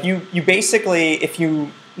 So like you basically, if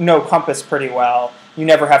you know compass pretty well, you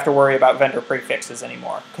never have to worry about vendor prefixes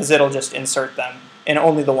anymore, because it'll just insert them, and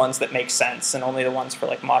only the ones that make sense, and only the ones for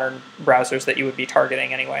like modern browsers that you would be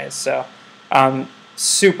targeting anyways. So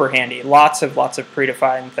super handy. Lots of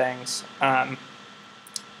predefined things.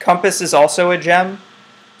 Compass is also a gem.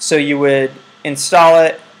 So you would install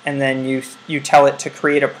it, and then you tell it to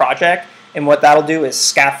create a project, and what that'll do is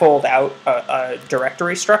scaffold out a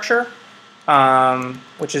directory structure,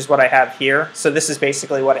 which is what I have here. So this is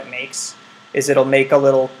basically what it makes. Is it'll make a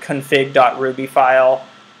little config.ruby file,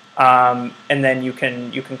 and then you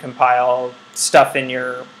can compile stuff in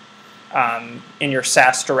your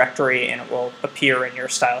Sass directory, and it will appear in your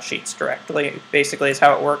style sheets directly. Basically, is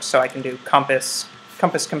how it works. So I can do compass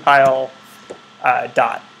compile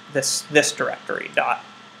dot this directory dot,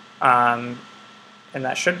 and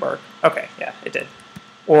that should work. Okay, yeah, it did.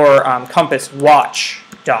 Or compass watch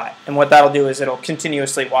dot, and what that'll do is it'll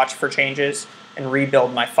continuously watch for changes and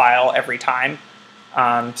rebuild my file every time.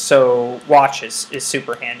 So watch is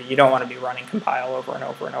super handy. You don't want to be running compile over and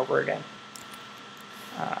over and over again.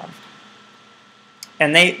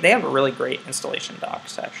 And they have a really great installation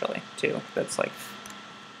docs actually too. That's like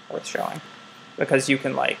worth showing, because you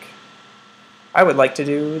can like, I would like to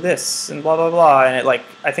do this and blah blah blah, and it like,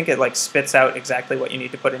 I think it like spits out exactly what you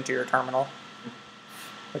need to put into your terminal,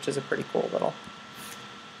 which is a pretty cool little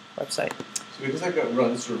website. So because I've got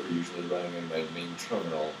run server usually running in my main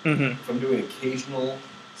terminal, if I'm doing occasional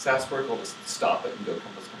Sass work, I'll just stop it and go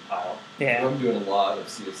compass compile. Yeah. If I'm doing a lot of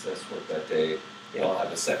CSS work that day, I'll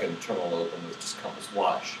have a second terminal open with just compass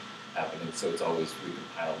watch happening, so it's always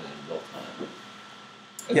recompiled in real time.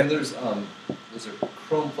 And then there's a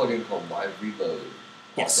Chrome plugin called Live Reload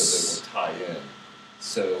also that will tie in.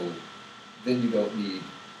 So then you don't need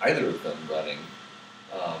either of them running.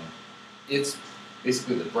 It's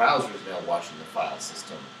basically the browser is now watching the file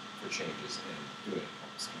system for changes and doing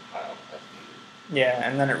compass compile as needed. Yeah,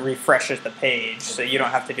 and then it refreshes the page, so you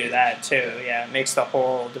don't have to do that too. Yeah, it makes the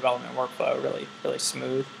whole development workflow really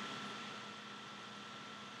smooth.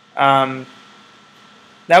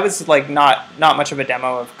 That was like not much of a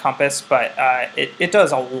demo of Compass, but it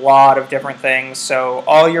does a lot of different things. So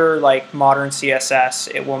all your like modern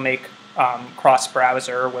CSS, it will make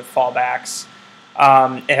cross-browser with fallbacks.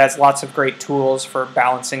 It has lots of great tools for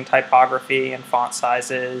balancing typography and font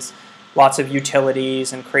sizes, lots of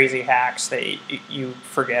utilities and crazy hacks that you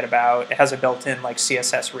forget about. It has a built-in like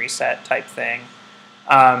CSS reset type thing.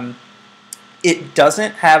 It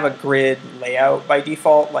doesn't have a grid layout by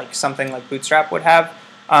default like something like Bootstrap would have,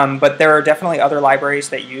 but there are definitely other libraries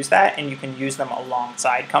that use that, and you can use them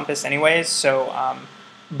alongside Compass anyways. So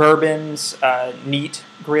Bourbon's neat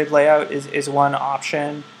grid layout is one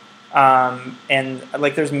option. And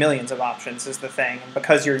like there's millions of options is the thing. And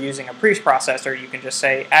because you're using a preprocessor, you can just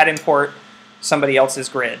say add import somebody else's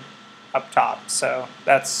grid up top. So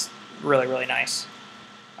that's really nice.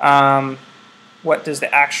 What does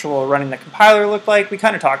the actual running the compiler look like? We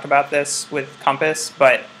kind of talked about this with Compass,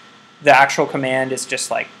 but the actual command is just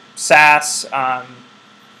like Sass,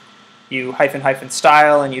 you --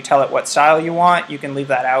 style, and you tell it what style you want. You can leave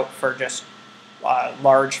that out for just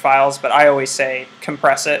large files, but I always say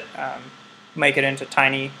compress it, make it into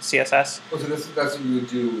tiny CSS. Oh, so that's what you would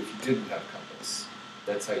do if you didn't have Compass.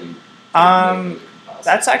 That's how you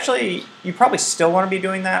that's actually, you probably still want to be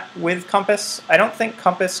doing that with Compass. I don't think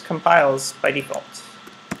Compass compiles by default.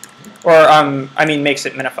 Or, I mean, makes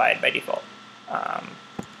it minified by default.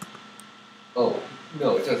 Oh,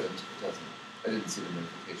 no, it doesn't. It doesn't. I didn't see the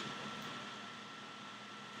minification.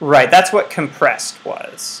 Right, that's what compressed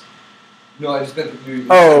was. No, I just meant that you.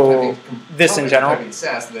 Oh, this in general? Typing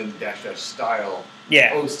Sass and then -- style.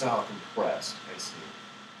 Yeah. Oh, style compressed. I see.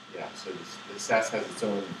 Yeah, so the Sass has its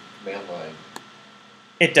own command line.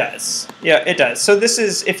 It does. Yeah, it does. So this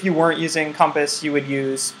is, if you weren't using Compass, you would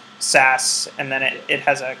use Sass, and then it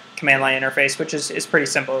has a command line interface, which is pretty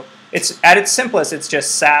simple. It's at its simplest, it's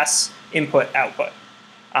just Sass input output.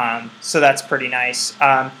 So that's pretty nice.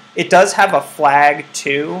 It does have a flag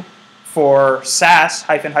too for Sass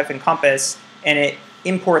 -- Compass, and it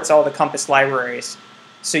imports all the Compass libraries.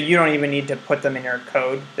 So you don't even need to put them in your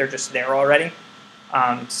code. They're just there already.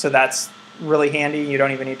 So that's really handy. You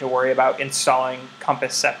don't even need to worry about installing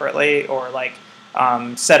Compass separately or like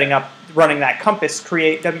setting up running that compass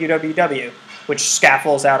create www, which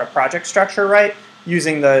scaffolds out a project structure, right?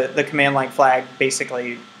 Using the command line flag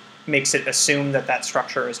basically makes it assume that that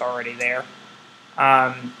structure is already there.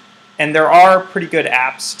 And there are pretty good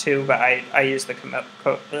apps too, but I use the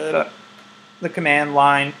command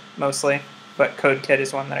line mostly, but CodeKit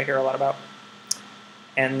is one that I hear a lot about.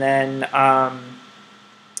 And then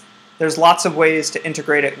there's lots of ways to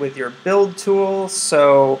integrate it with your build tool.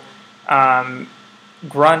 So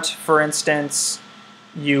Grunt, for instance,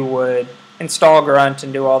 you would install Grunt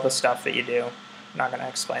and do all the stuff that you do. I'm not going to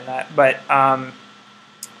explain that, but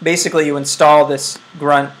basically you install this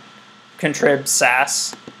Grunt contrib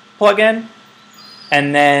Sass plugin,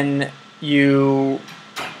 and then you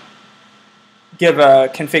give a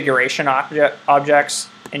configuration objects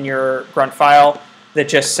in your Grunt file that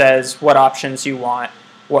just says what options you want,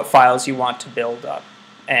 what files you want to build up,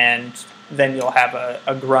 and then you'll have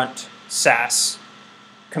a Grunt Sass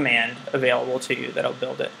command available to you that'll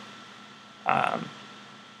build it.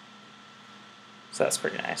 So that's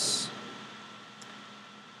pretty nice.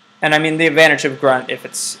 And I mean, the advantage of Grunt, if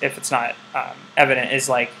it's not evident, is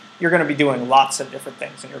like you're going to be doing lots of different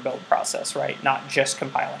things in your build process, right? Not just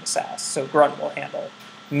compiling Sass. So Grunt will handle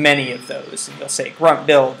many of those, and you'll say Grunt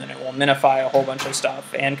build, and it will minify a whole bunch of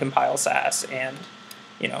stuff and compile Sass, and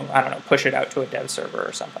I don't know, push it out to a dev server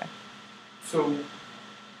or something. So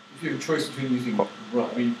if you have a choice between using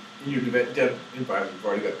Grunt, I mean, in your dev environment, you've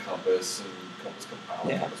already got Compass and Compass Compile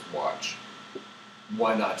and Compass Watch.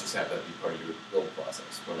 Why not just have that be part of your build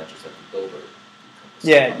process? Why not just have the builder do Compass?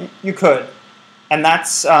 Yeah, you could. And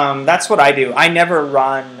that's what I do. I never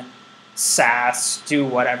run Sass, do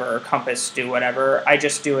whatever, or Compass, do whatever. I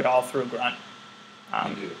just do it all through Grunt.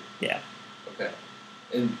 You do? Yeah. Okay.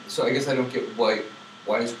 And so I guess I don't get why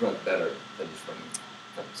is Grunt better than just running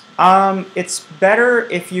Compass? It's better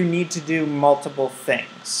if you need to do multiple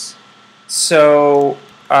things. So,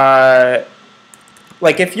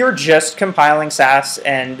 like if you're just compiling Sass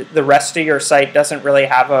and the rest of your site doesn't really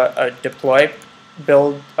have a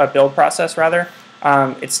build process rather,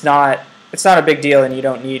 it's not a big deal and you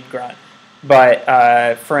don't need Grunt.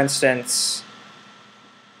 But for instance,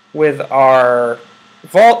 with our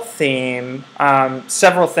Vault theme,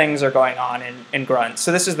 several things are going on in Grunt.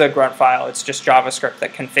 So this is the Grunt file. It's just JavaScript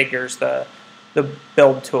that configures the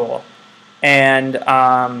build tool. And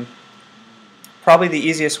probably the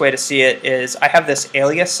easiest way to see it is I have this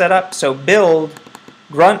alias set up. So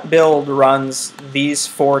Grunt build runs these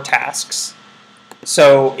 4 tasks.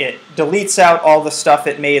 So it deletes out all the stuff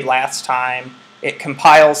it made last time. It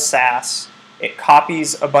compiles Sass. It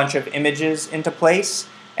copies a bunch of images into place.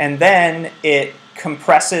 And then it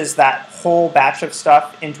compresses that whole batch of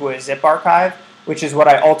stuff into a zip archive, which is what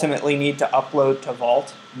I ultimately need to upload to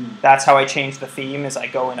Vault. That's how I change the theme, is I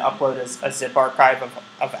go and upload a zip archive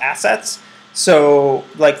of assets. So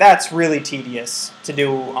like that's really tedious to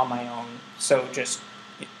do on my own. So just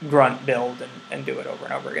Grunt build and do it over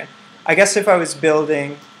and over again. I guess if I was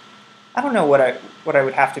building, I don't know what I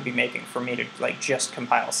would have to be making for me to like just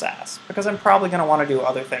compile Sass, because I'm probably going to want to do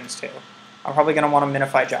other things too. I'm probably going to want to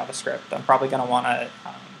minify JavaScript. I'm probably going to want to,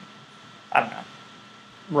 I don't know,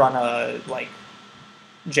 run a like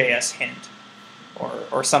JS hint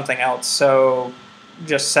or something else. So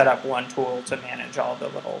just set up one tool to manage all the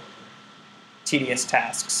little tedious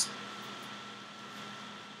tasks.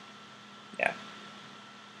 Yeah.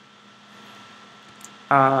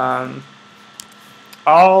 Where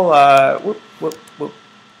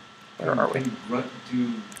are we? Can Grunt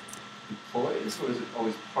do deploys, or is it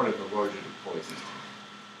always part of the larger deploy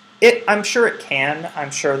system? I'm sure it can.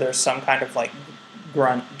 I'm sure there's some kind of like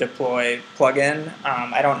Grunt deploy plugin.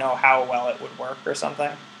 I don't know how well it would work or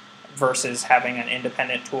something, versus having an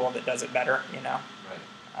independent tool that does it better,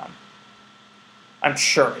 Right. I'm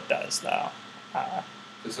sure it does, though.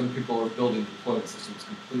 So some people are building deployment systems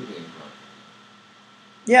completely in Grunt.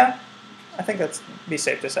 Yeah, I think that's be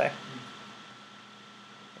safe to say.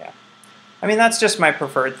 Yeah. I mean, that's just my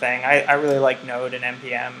preferred thing. I really like Node and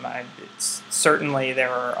NPM. Certainly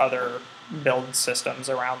there are other build systems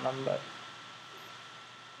around them, but...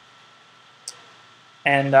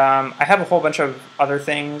 And I have a whole bunch of other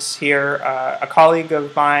things here. A colleague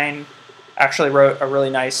of mine actually wrote a really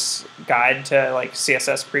nice guide to like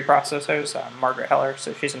CSS preprocessors, Margaret Heller,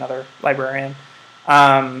 so she's another librarian.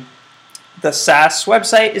 The Sass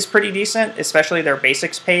website is pretty decent, especially their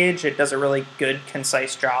basics page. It does a really good,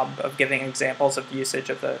 concise job of giving examples of usage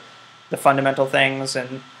of the fundamental things.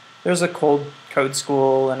 And there's a cold code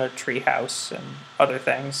school and a treehouse and other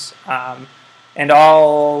things. And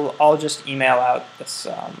I'll just email out this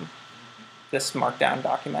this markdown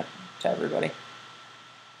document to everybody.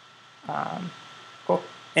 Cool.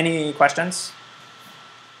 Any questions?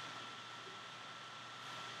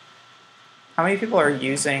 How many people are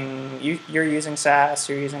using, you're using Sass,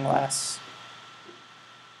 you're using less?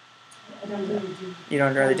 I don't really do. You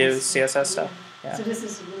don't really do CSS stuff? Yeah. So this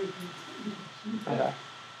is really good. Okay.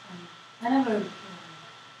 I never,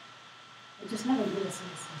 I just never did a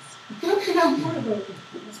CSS. I'm more about it.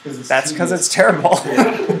 That's because it's terrible.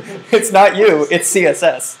 It's not you, it's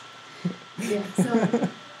CSS. Yeah, so,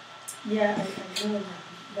 yeah, I know that,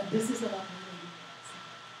 but this is a lot more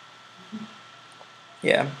than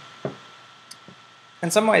Yeah. In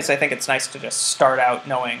some ways, I think it's nice to just start out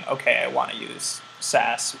knowing, okay, I want to use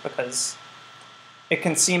Sass, because it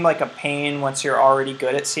can seem like a pain once you're already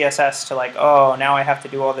good at CSS to like, oh, now I have to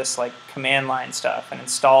do all this like command line stuff and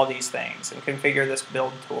install these things and configure this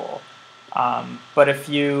build tool. But if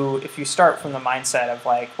you start from the mindset of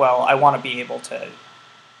like, well, I want to be able to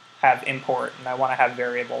have import and I want to have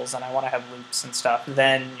variables and I want to have loops and stuff,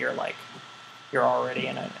 then you're already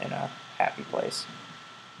in a happy place.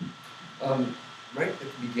 Right at the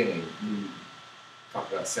beginning, you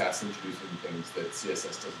talked about Sass introducing things that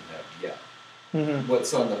CSS doesn't have yet. Mm-hmm.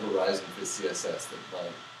 What's on the horizon for CSS that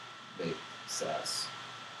might make Sass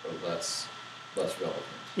or less relevant?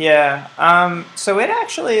 Yeah, so it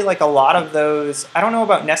actually, like a lot of those, I don't know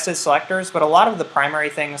about nested selectors, but a lot of the primary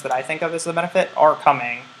things that I think of as the benefit are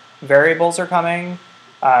coming. Variables are coming,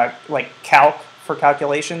 like calc for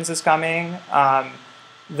calculations is coming.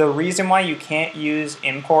 The reason why you can't use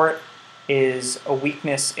import is a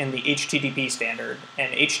weakness in the HTTP standard,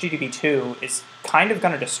 and HTTP 2 is kind of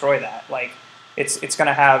going to destroy that. Like, it's going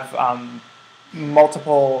to have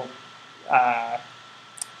multiple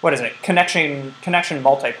connection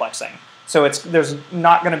multiplexing. So there's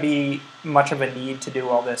not going to be much of a need to do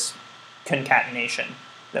all this concatenation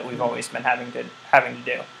that we've always been having to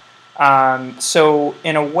do. So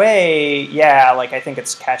in a way, yeah, like I think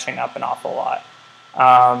it's catching up an awful lot.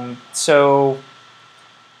 So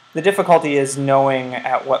the difficulty is knowing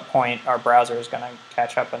at what point our browser is going to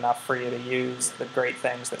catch up enough for you to use the great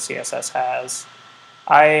things that CSS has.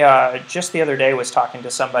 I just the other day was talking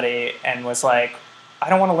to somebody and was like, I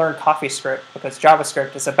don't want to learn CoffeeScript because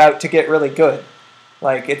JavaScript is about to get really good.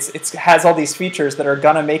 Like it has all these features that are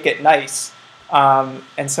gonna make it nice,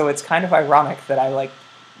 and so it's kind of ironic that I like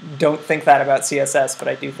don't think that about CSS, but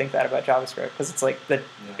I do think that about JavaScript because it's like the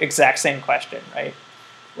exact same question, right?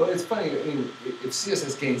 Well, it's funny. I mean, if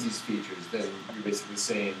CSS gains these features, then you're basically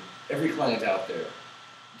saying every client out there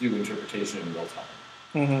do interpretation in real time.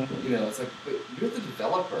 Mm-hmm. You know, it's like, but you're the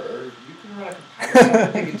developer. You can run a compiler. It's not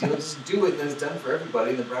a big deal. Just do it, and then it's done for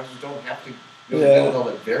everybody. And the browsers don't have to deal with all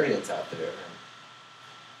that variance out there.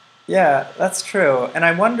 Yeah, that's true. And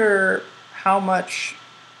I wonder how much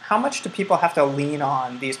do people have to lean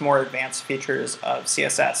on these more advanced features of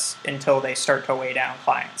CSS until they start to weigh down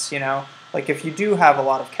clients? You know, like if you do have a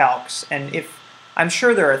lot of calcs, and if I'm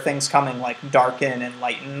sure there are things coming like darken and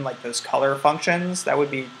lighten, like those color functions, that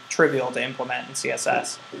would be trivial to implement in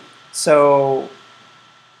CSS. So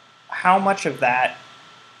how much of that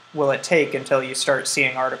will it take until you start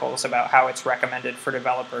seeing articles about how it's recommended for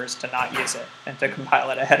developers to not use it and to compile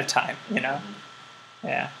it ahead of time, you know?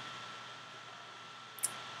 Yeah.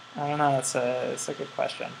 I don't know, it's a good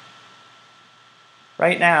question.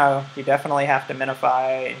 Right now, you definitely have to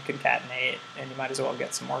minify and concatenate, and you might as well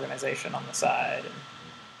get some organization on the side. And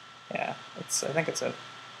yeah, I think it's a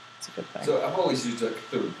good thing. So I've always used a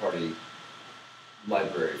third-party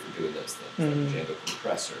library for doing those things, like Django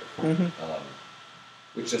Compressor,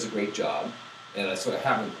 which does a great job. And I sort of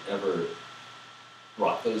haven't ever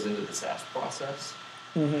brought those into the Sass process.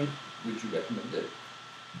 Would you recommend it?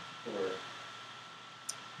 Or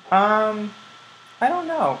I don't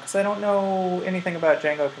know, because I don't know anything about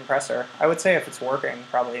Django Compressor. I would say if it's working,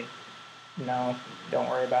 probably no, don't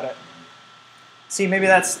worry about it. See, maybe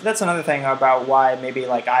that's another thing about why maybe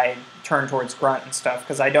like I turn towards Grunt and stuff,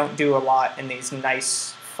 because I don't do a lot in these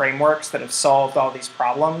nice frameworks that have solved all these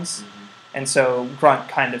problems. And so Grunt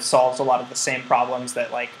kind of solves a lot of the same problems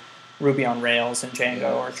that like Ruby on Rails and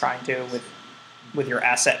Django are trying to with your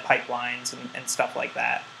asset pipelines and stuff like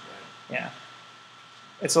that. Right. Yeah.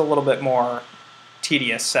 It's a little bit more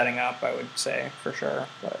tedious setting up, I would say, for sure.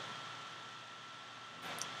 But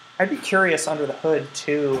I'd be curious under the hood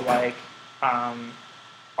too, like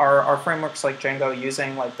are frameworks like Django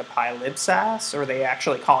using like the pylib Sass, or are they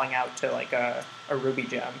actually calling out to like a Ruby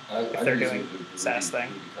gem if they're doing the Sass thing?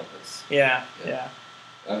 Ruby Compass. Yeah.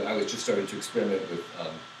 I was just starting to experiment with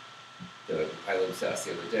the pylib Sass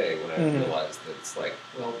the other day when I realized that it's like,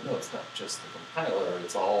 well, no, it's not just the compiler,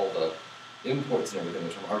 it's all the imports and everything,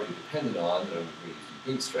 which I'm already dependent on, that I'm using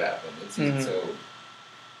Bootstrap, and it's so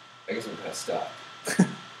I guess I'm kind of stuck.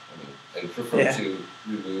 I'd prefer to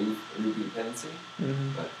remove a Ruby dependency, but in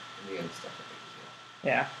the end, it's not a big deal.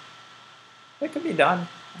 Yeah. It could be done. It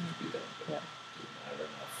could be done, but it doesn't matter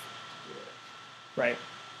enough to do it. Right.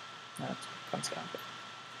 That's what it comes down to.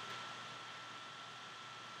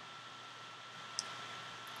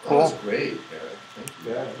 Cool. That was great, Eric. Thank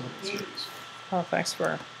you. Yeah. Oh, thanks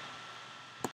for